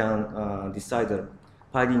person can decide the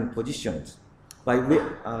hiding positions.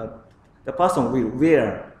 The person will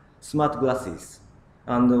wear smart glasses,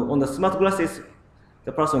 and on the smart glasses,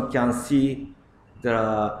 the person can see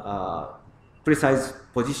the precise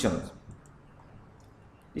positions.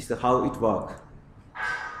 This is how it works.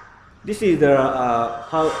 This is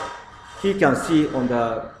how he can see on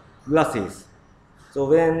the glasses. So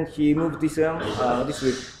when he moves this one, this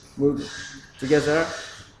will move together,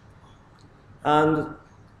 and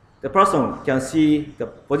the person can see the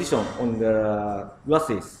position on the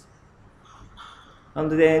glasses, and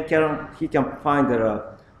then he can find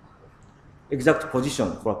the exact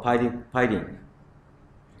position for piling.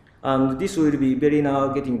 And this will be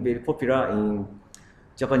getting very popular in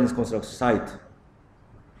Japanese construction site.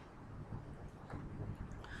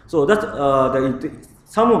 So that's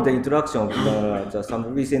some of the introduction of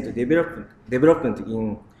some recent development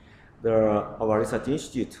in our research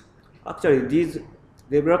institute. Actually, these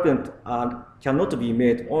developments cannot be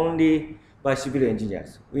made only by civil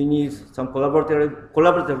engineers. We need some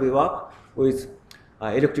collaborative work with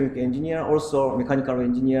electrical engineer, also mechanical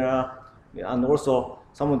engineer, and also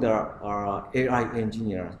some of the AI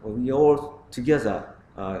engineers. We all together,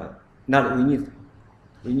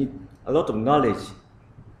 we need a lot of knowledge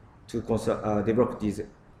to develop these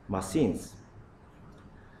machines.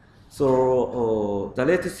 So the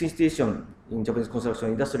latest situation in Japanese construction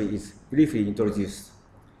industry is briefly introduced.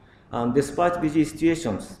 And despite busy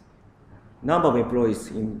situations, number of employees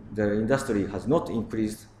in the industry has not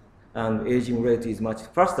increased, and aging rate is much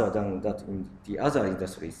faster than that in the other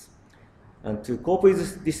industries. And to cope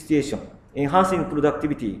with this situation, enhancing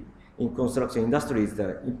productivity in construction industry is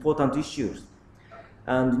the important issue.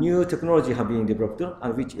 And new technology have been developed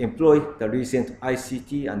and which employ the recent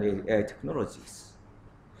ICT and AI technologies.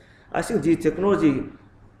 I think the technology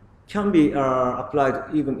can be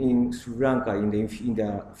applied even in Sri Lanka in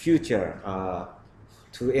the future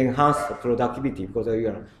to enhance the productivity, because we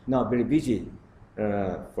are now very busy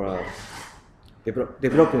for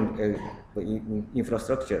developing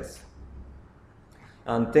infrastructures.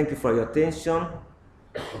 And thank you for your attention.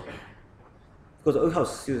 Because we have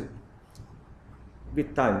still a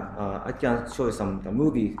bit time, I can show you the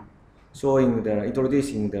movie showing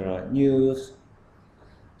introducing the new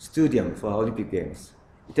stadium for Olympic Games.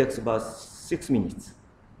 It takes about 6 minutes.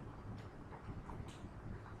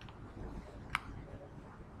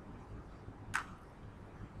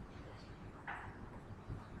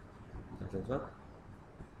 Does that work?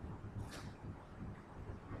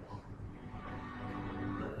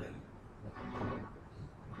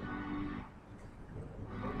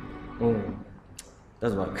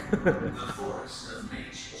 Does work. The forest of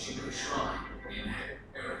Meiji Shrine in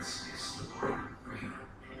Eretz is the great green.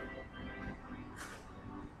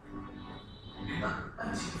 In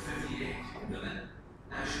 1958, the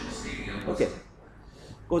National Stadium was Okay.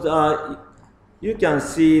 Because you can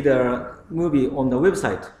see the movie on the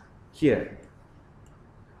website here.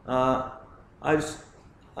 I'll just,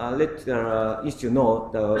 let the institute know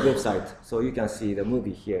the website so you can see the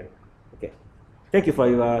movie here. Okay. Thank you for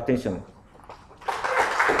your attention.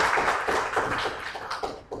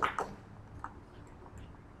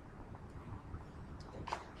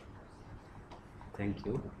 Thank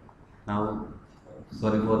you. Now,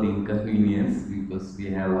 sorry for the inconvenience, because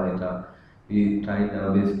we have we tried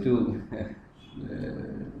our best to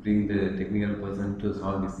bring the technical person to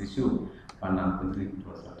solve this issue, but unfortunately it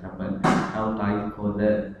was not happened. Now time for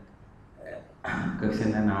the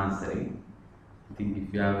question and answering. I think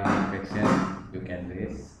if you have any question, you can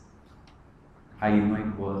raise. I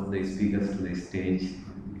invite both the speakers to the stage.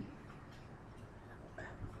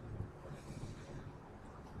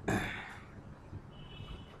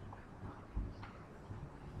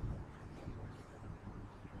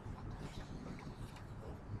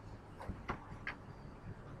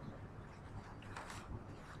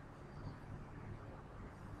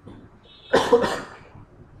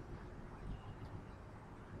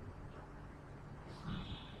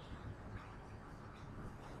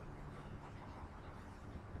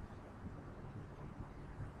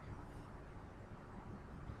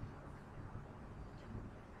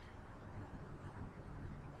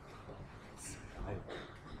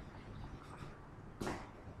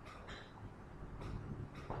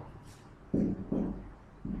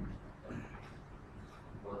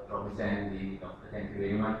 Professor and the doctor, thank you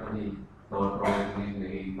very much for the thought-provoking,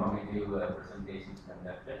 very informative presentations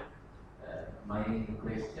conducted. My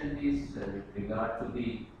question is with regard to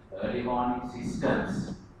the early warning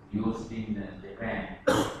systems used in Japan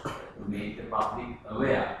to make the public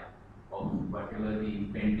aware of whatever the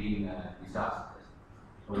impending disasters.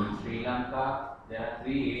 So in Sri Lanka, there are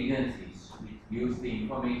three agencies which gives the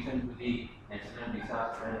information to the National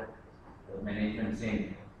Disaster Management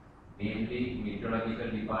Center. Namely,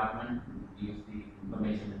 Meteorological Department gives the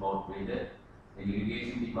information about weather, the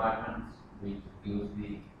Irrigation Department which gives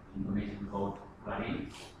the information about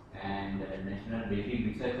flooding, and National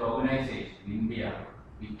Wetting Research Organization, INBIA,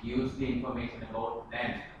 which gives the information about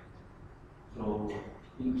land. So,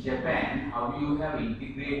 in Japan, how you have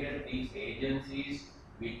integrated these agencies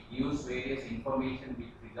which use various information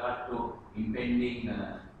with regard to impending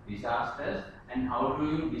disasters, and how do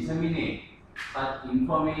you disseminate such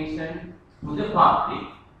information to the public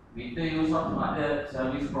with the use of other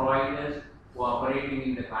service providers who are operating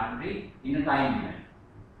in the country in a timely manner?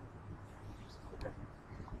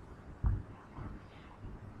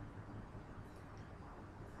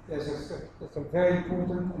 Yes, it's a very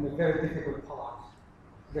important and a very difficult part,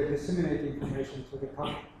 the disseminate information to the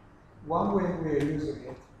public. One way we are using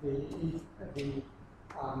it, the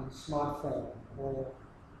smartphone or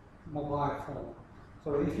mobile phone.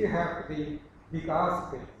 So if you have the big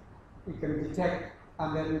earthquake, you can detect,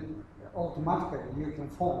 and then automatically you can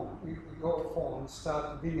your phone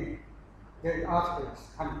start ringing. The earthquakes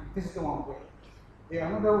coming. This is the one way. The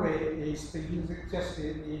another way is to use it just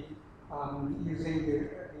using the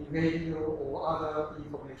radio or other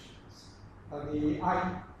information. The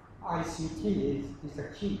ICT is a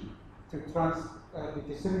key to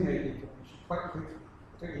disseminate information quite quickly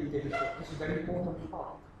to individuals. This is a very important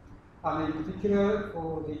part. And in particular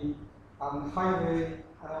for the highway,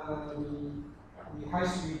 the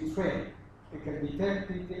high-speed train, you can detect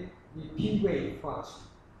the P wave first,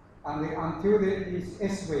 and until this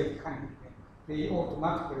S wave comes, they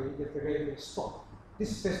automatically get the railway stop.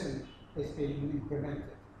 This system is being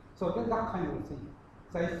implemented. So that kind of thing.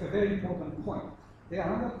 So it's a very important point. The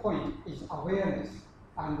another point is awareness,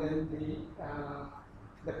 and then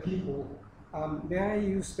the people. May I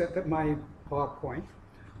use my PowerPoint?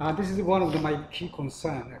 This is one of my key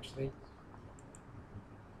concerns, actually.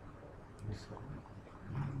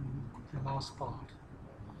 The last part.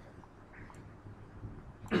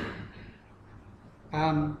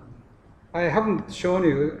 I haven't shown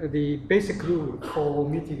you the basic rule for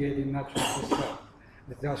mitigating natural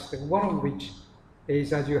disaster, one of which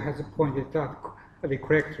is, as you have pointed out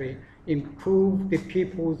correctly, improve the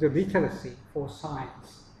people's literacy for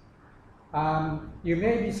science. You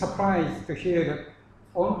may be surprised to hear that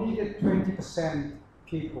only the 20%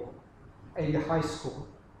 people in the high school,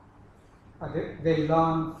 they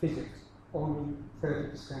learn physics, only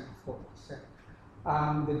 30%, 40%.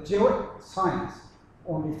 And the geoscience,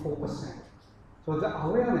 only 4%. So the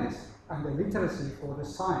awareness and the literacy for the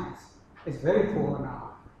science is very poor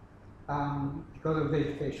now because of the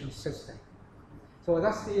education system. So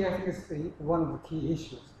that's I think is one of the key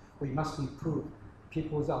issues. We must improve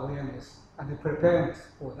people's awareness and the preparedness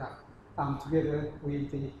for that, together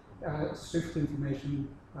with the swift information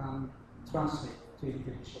translate to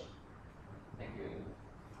individual. Thank you.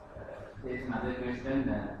 There's another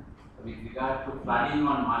question with regard to flooding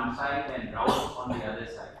on one side and drought on the other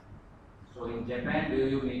side. So in Japan, do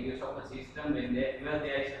you make use of a system when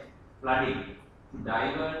there is flooding to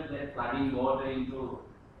divert that flooding water into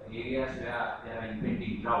areas where there are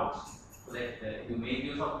impending droughts, so that you make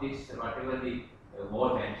use of this whatever the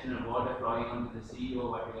water, additional water flowing onto the sea or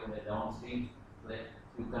whatever the downstream, so that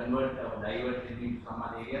you convert or divert them into some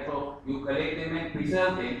other area. So you collect them and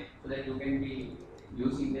preserve them so that you can be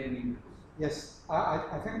using them in. Yes, I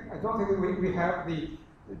don't think we have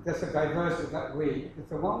there's a diversity that way. It's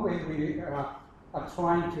the one way we are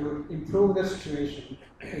trying to improve the situation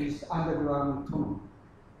is underground tunnel.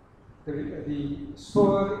 The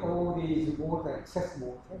store all these water, excess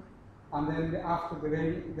water, and then after the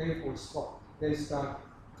rainfall stop, they start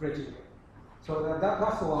dredging it. So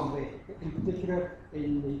that's the one way. In particular,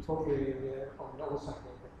 in the Tokyo area of the Osaka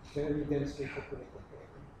area, very densely populated area.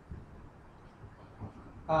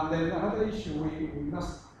 And then another issue we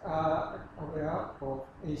must aware of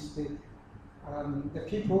is the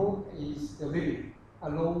people is living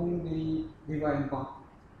along the river embankment.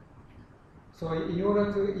 So in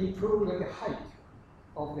order to improve the height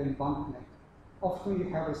of the embankment, often you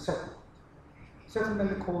have a settlement.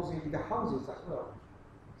 Settlement causing the houses as well.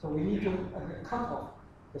 So we need to cut off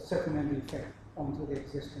the settlement effect onto the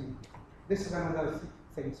existing. This is another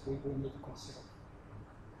things we need to consider.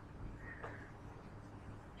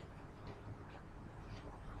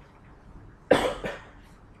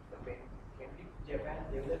 When did Japan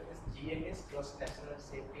develop this GNSS was national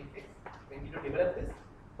safety index. When did you develop this?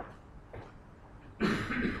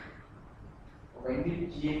 When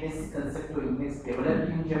did GNS conceptual index developed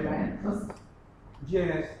in Japan first?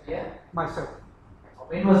 GNS, Yeah. myself.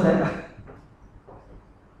 When was that?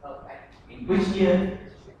 In which year?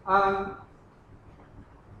 As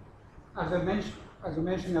I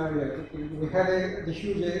mentioned earlier, we had the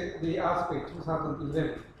huge the earthquake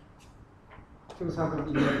 2011,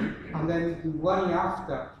 and then 1 year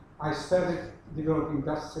after, I started developing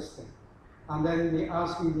that system, and then they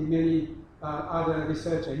asked me the many other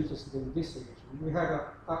researchers interested in this solution. We had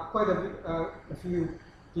quite a few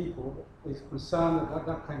people is concerned that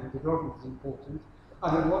that kind of development is important,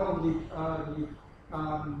 and then one of the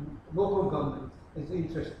local government is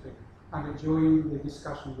interested and join the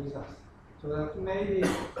discussion with us. So that maybe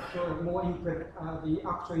more the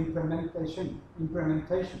actual implementation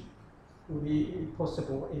will be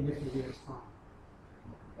possible in a few years' time.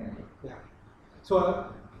 Yeah. So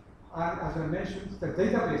as I mentioned, the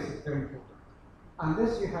database is very important.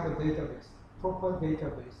 Unless you have a database, proper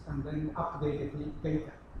database, and then updated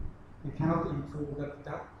data, you cannot improve the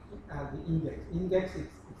index. Index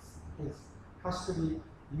has to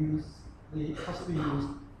use the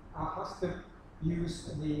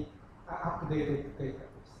updated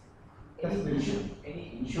database. Any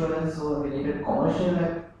insurance or related commercial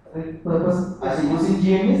purpose as using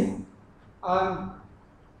GNS?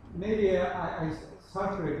 Maybe I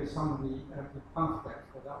circulated some of the pamphlets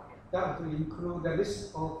for that. That will include a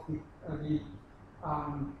list of the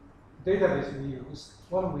database we use,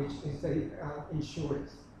 one of which is the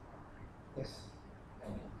insurance. Yes.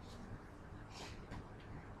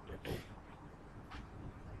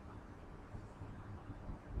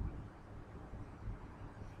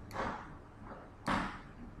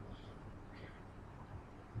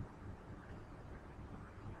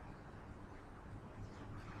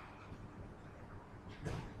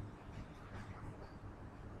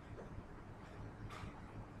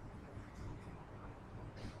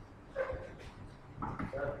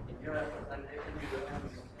 In your presentation, you have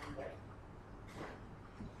mentioned that.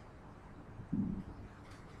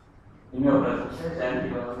 In your presentation,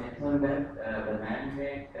 you have mentioned that the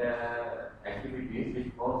man-made activities which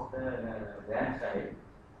cause the landslide,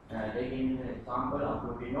 taking the example of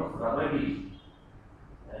floating of rubber beads.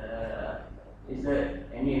 Is there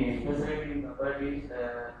any specific in rubber beads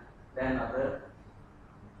than other?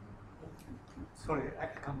 Sorry, I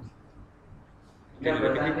can't. In your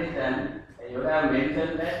presentation, you have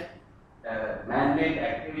mentioned that man-made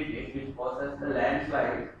activities which causes the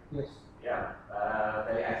landslide. Yes. Yeah.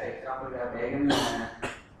 As example, we have taken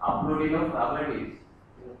uploading of rubber beads.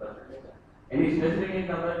 Any specific in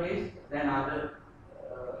rubber beads than other?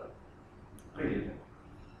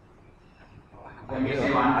 When we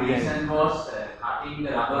say one reason was cutting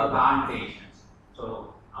the rubber plantations.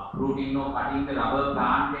 So uprooting or cutting the rubber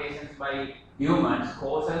plantations by humans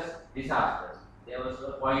causes disasters. There was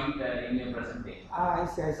a point in your presentation. I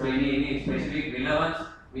see. So any specific relevance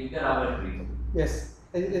with the rubber tree? Yes.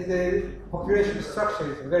 The population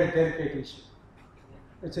structure is a very delicate issue,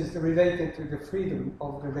 which is related to the freedom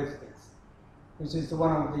of the residents, which is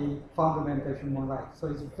one of the fundamental human rights. So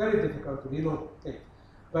it's very difficult to relocate.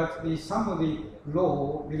 But some of the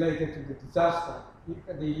law related to the disaster,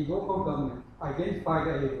 the local government identified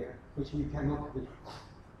the area which we cannot do.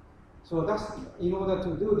 So that's in order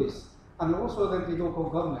to do this, and also that the local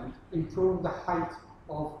government improve the height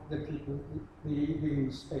of the people living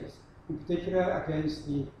in space, in particular against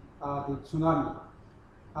the tsunami.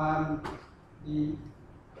 The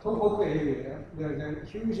Tohoku area, there's a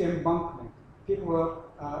huge embankment. People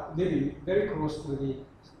are living very close to the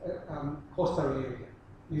coastal area,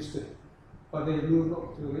 used to be, but they moved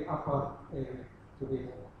up to the upper area to be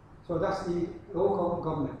more. So that's the local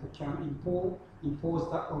government that can impose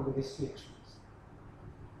that on the restrictions.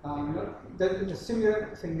 The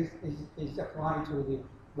similar thing is applied to the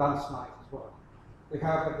landslide as well. We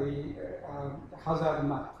have the hazard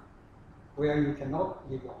map where you cannot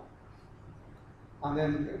live on. And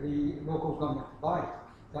then the local government buys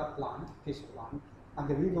that land, piece of land, and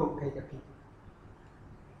they relocate the people.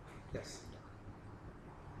 Yes.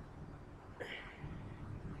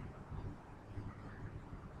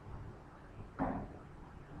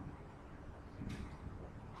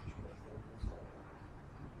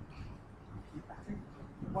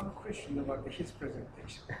 One question about his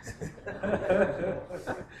presentation.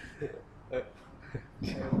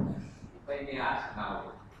 If I may ask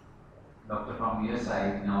now, Doctor, from your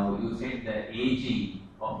side, now you said the aging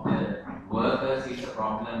of the workers is a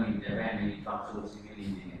problem in Japan when it comes to civil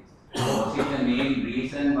engineers. Was it the main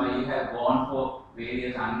reason why you have gone for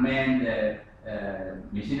various unmanned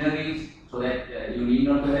machineries so that you need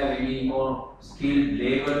not to have any more skilled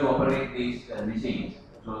labor to operate these machines?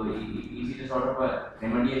 So is it a sort of a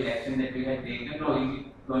remedial action that we have taken, or is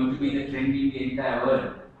it going to be the trend in the entire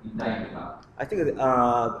world in time to come? I think there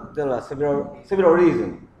are several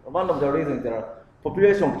reasons. One of the reasons the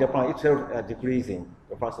population of Japan itself decreasing.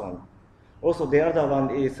 The first one. Also, the other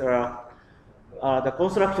one is the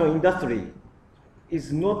construction industry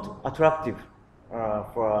is not attractive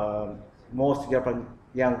for most Japan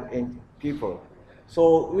young people.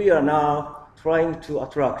 So we are now trying to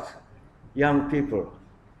attract young people,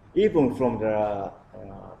 even from the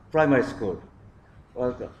primary school.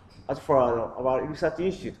 Well, as for our research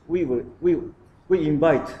institute, we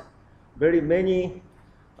invite very many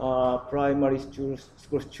primary school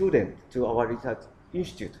students to our research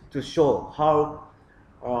institute to show how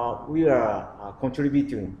we are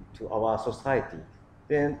contributing to our society.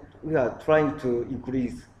 Then we are trying to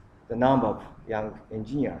increase the number of young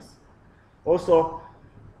engineers. Also,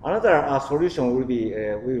 another solution will be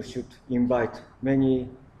we should invite many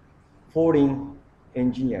foreign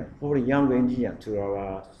young engineers to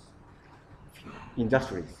our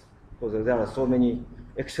industries, because there are so many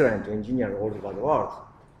excellent engineers all over the world.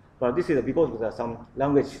 But this is because there are some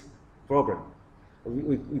language problem.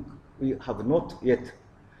 We have not yet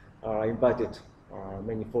invited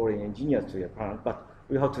many foreign engineers to Japan, but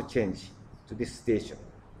we have to change to this station.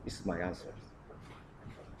 This is my answer.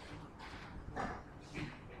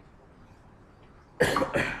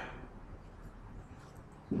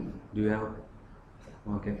 Do you have?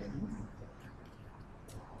 Okay.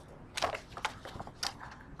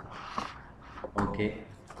 Okay.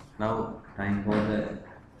 Now time for the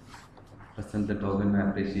present the token of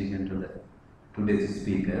appreciation to the today's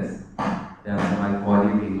speakers. Therefore, I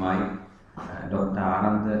cordially invite Dr.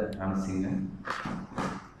 Anand Ranasinghe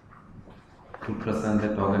to present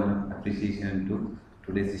the token of appreciation to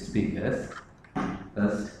today's speakers.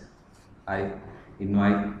 First, I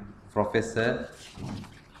invite Professor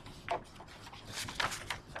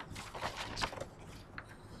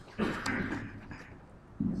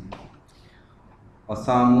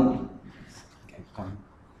Osamu.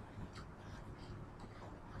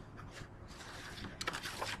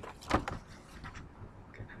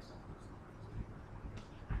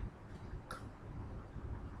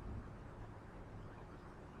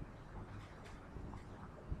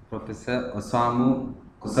 Professor Osamu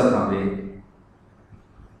Kusakabe.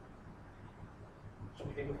 Should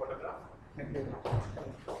we take a photograph?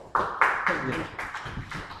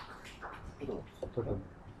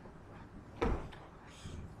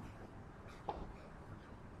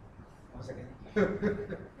 One second.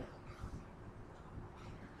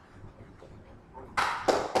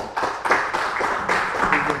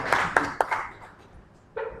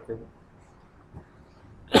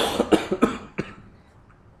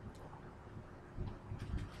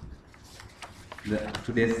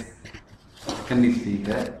 Today's second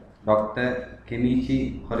speaker, Dr.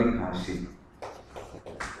 Kenichi Horikashi.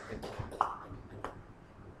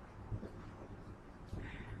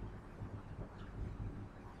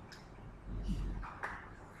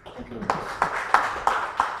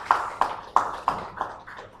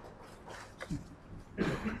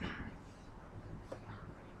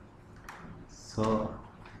 So,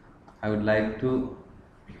 I would like to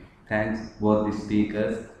thank both the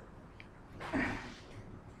speakers.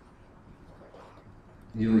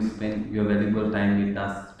 You spent your valuable time with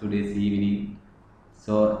us today's evening.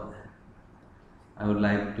 So, I would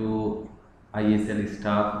like to ISL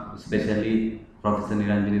staff, especially Professor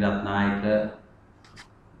Niranjani Ratnayake,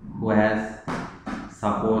 who has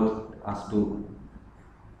supported us to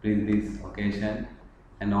bring this occasion,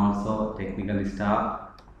 and also technical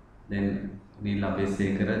staff, then Neil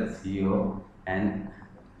Abhesekara, CEO, and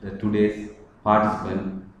today's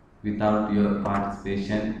participant. Without your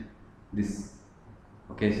participation, this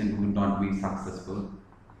occasion would not be successful.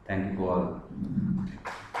 Thank you for all.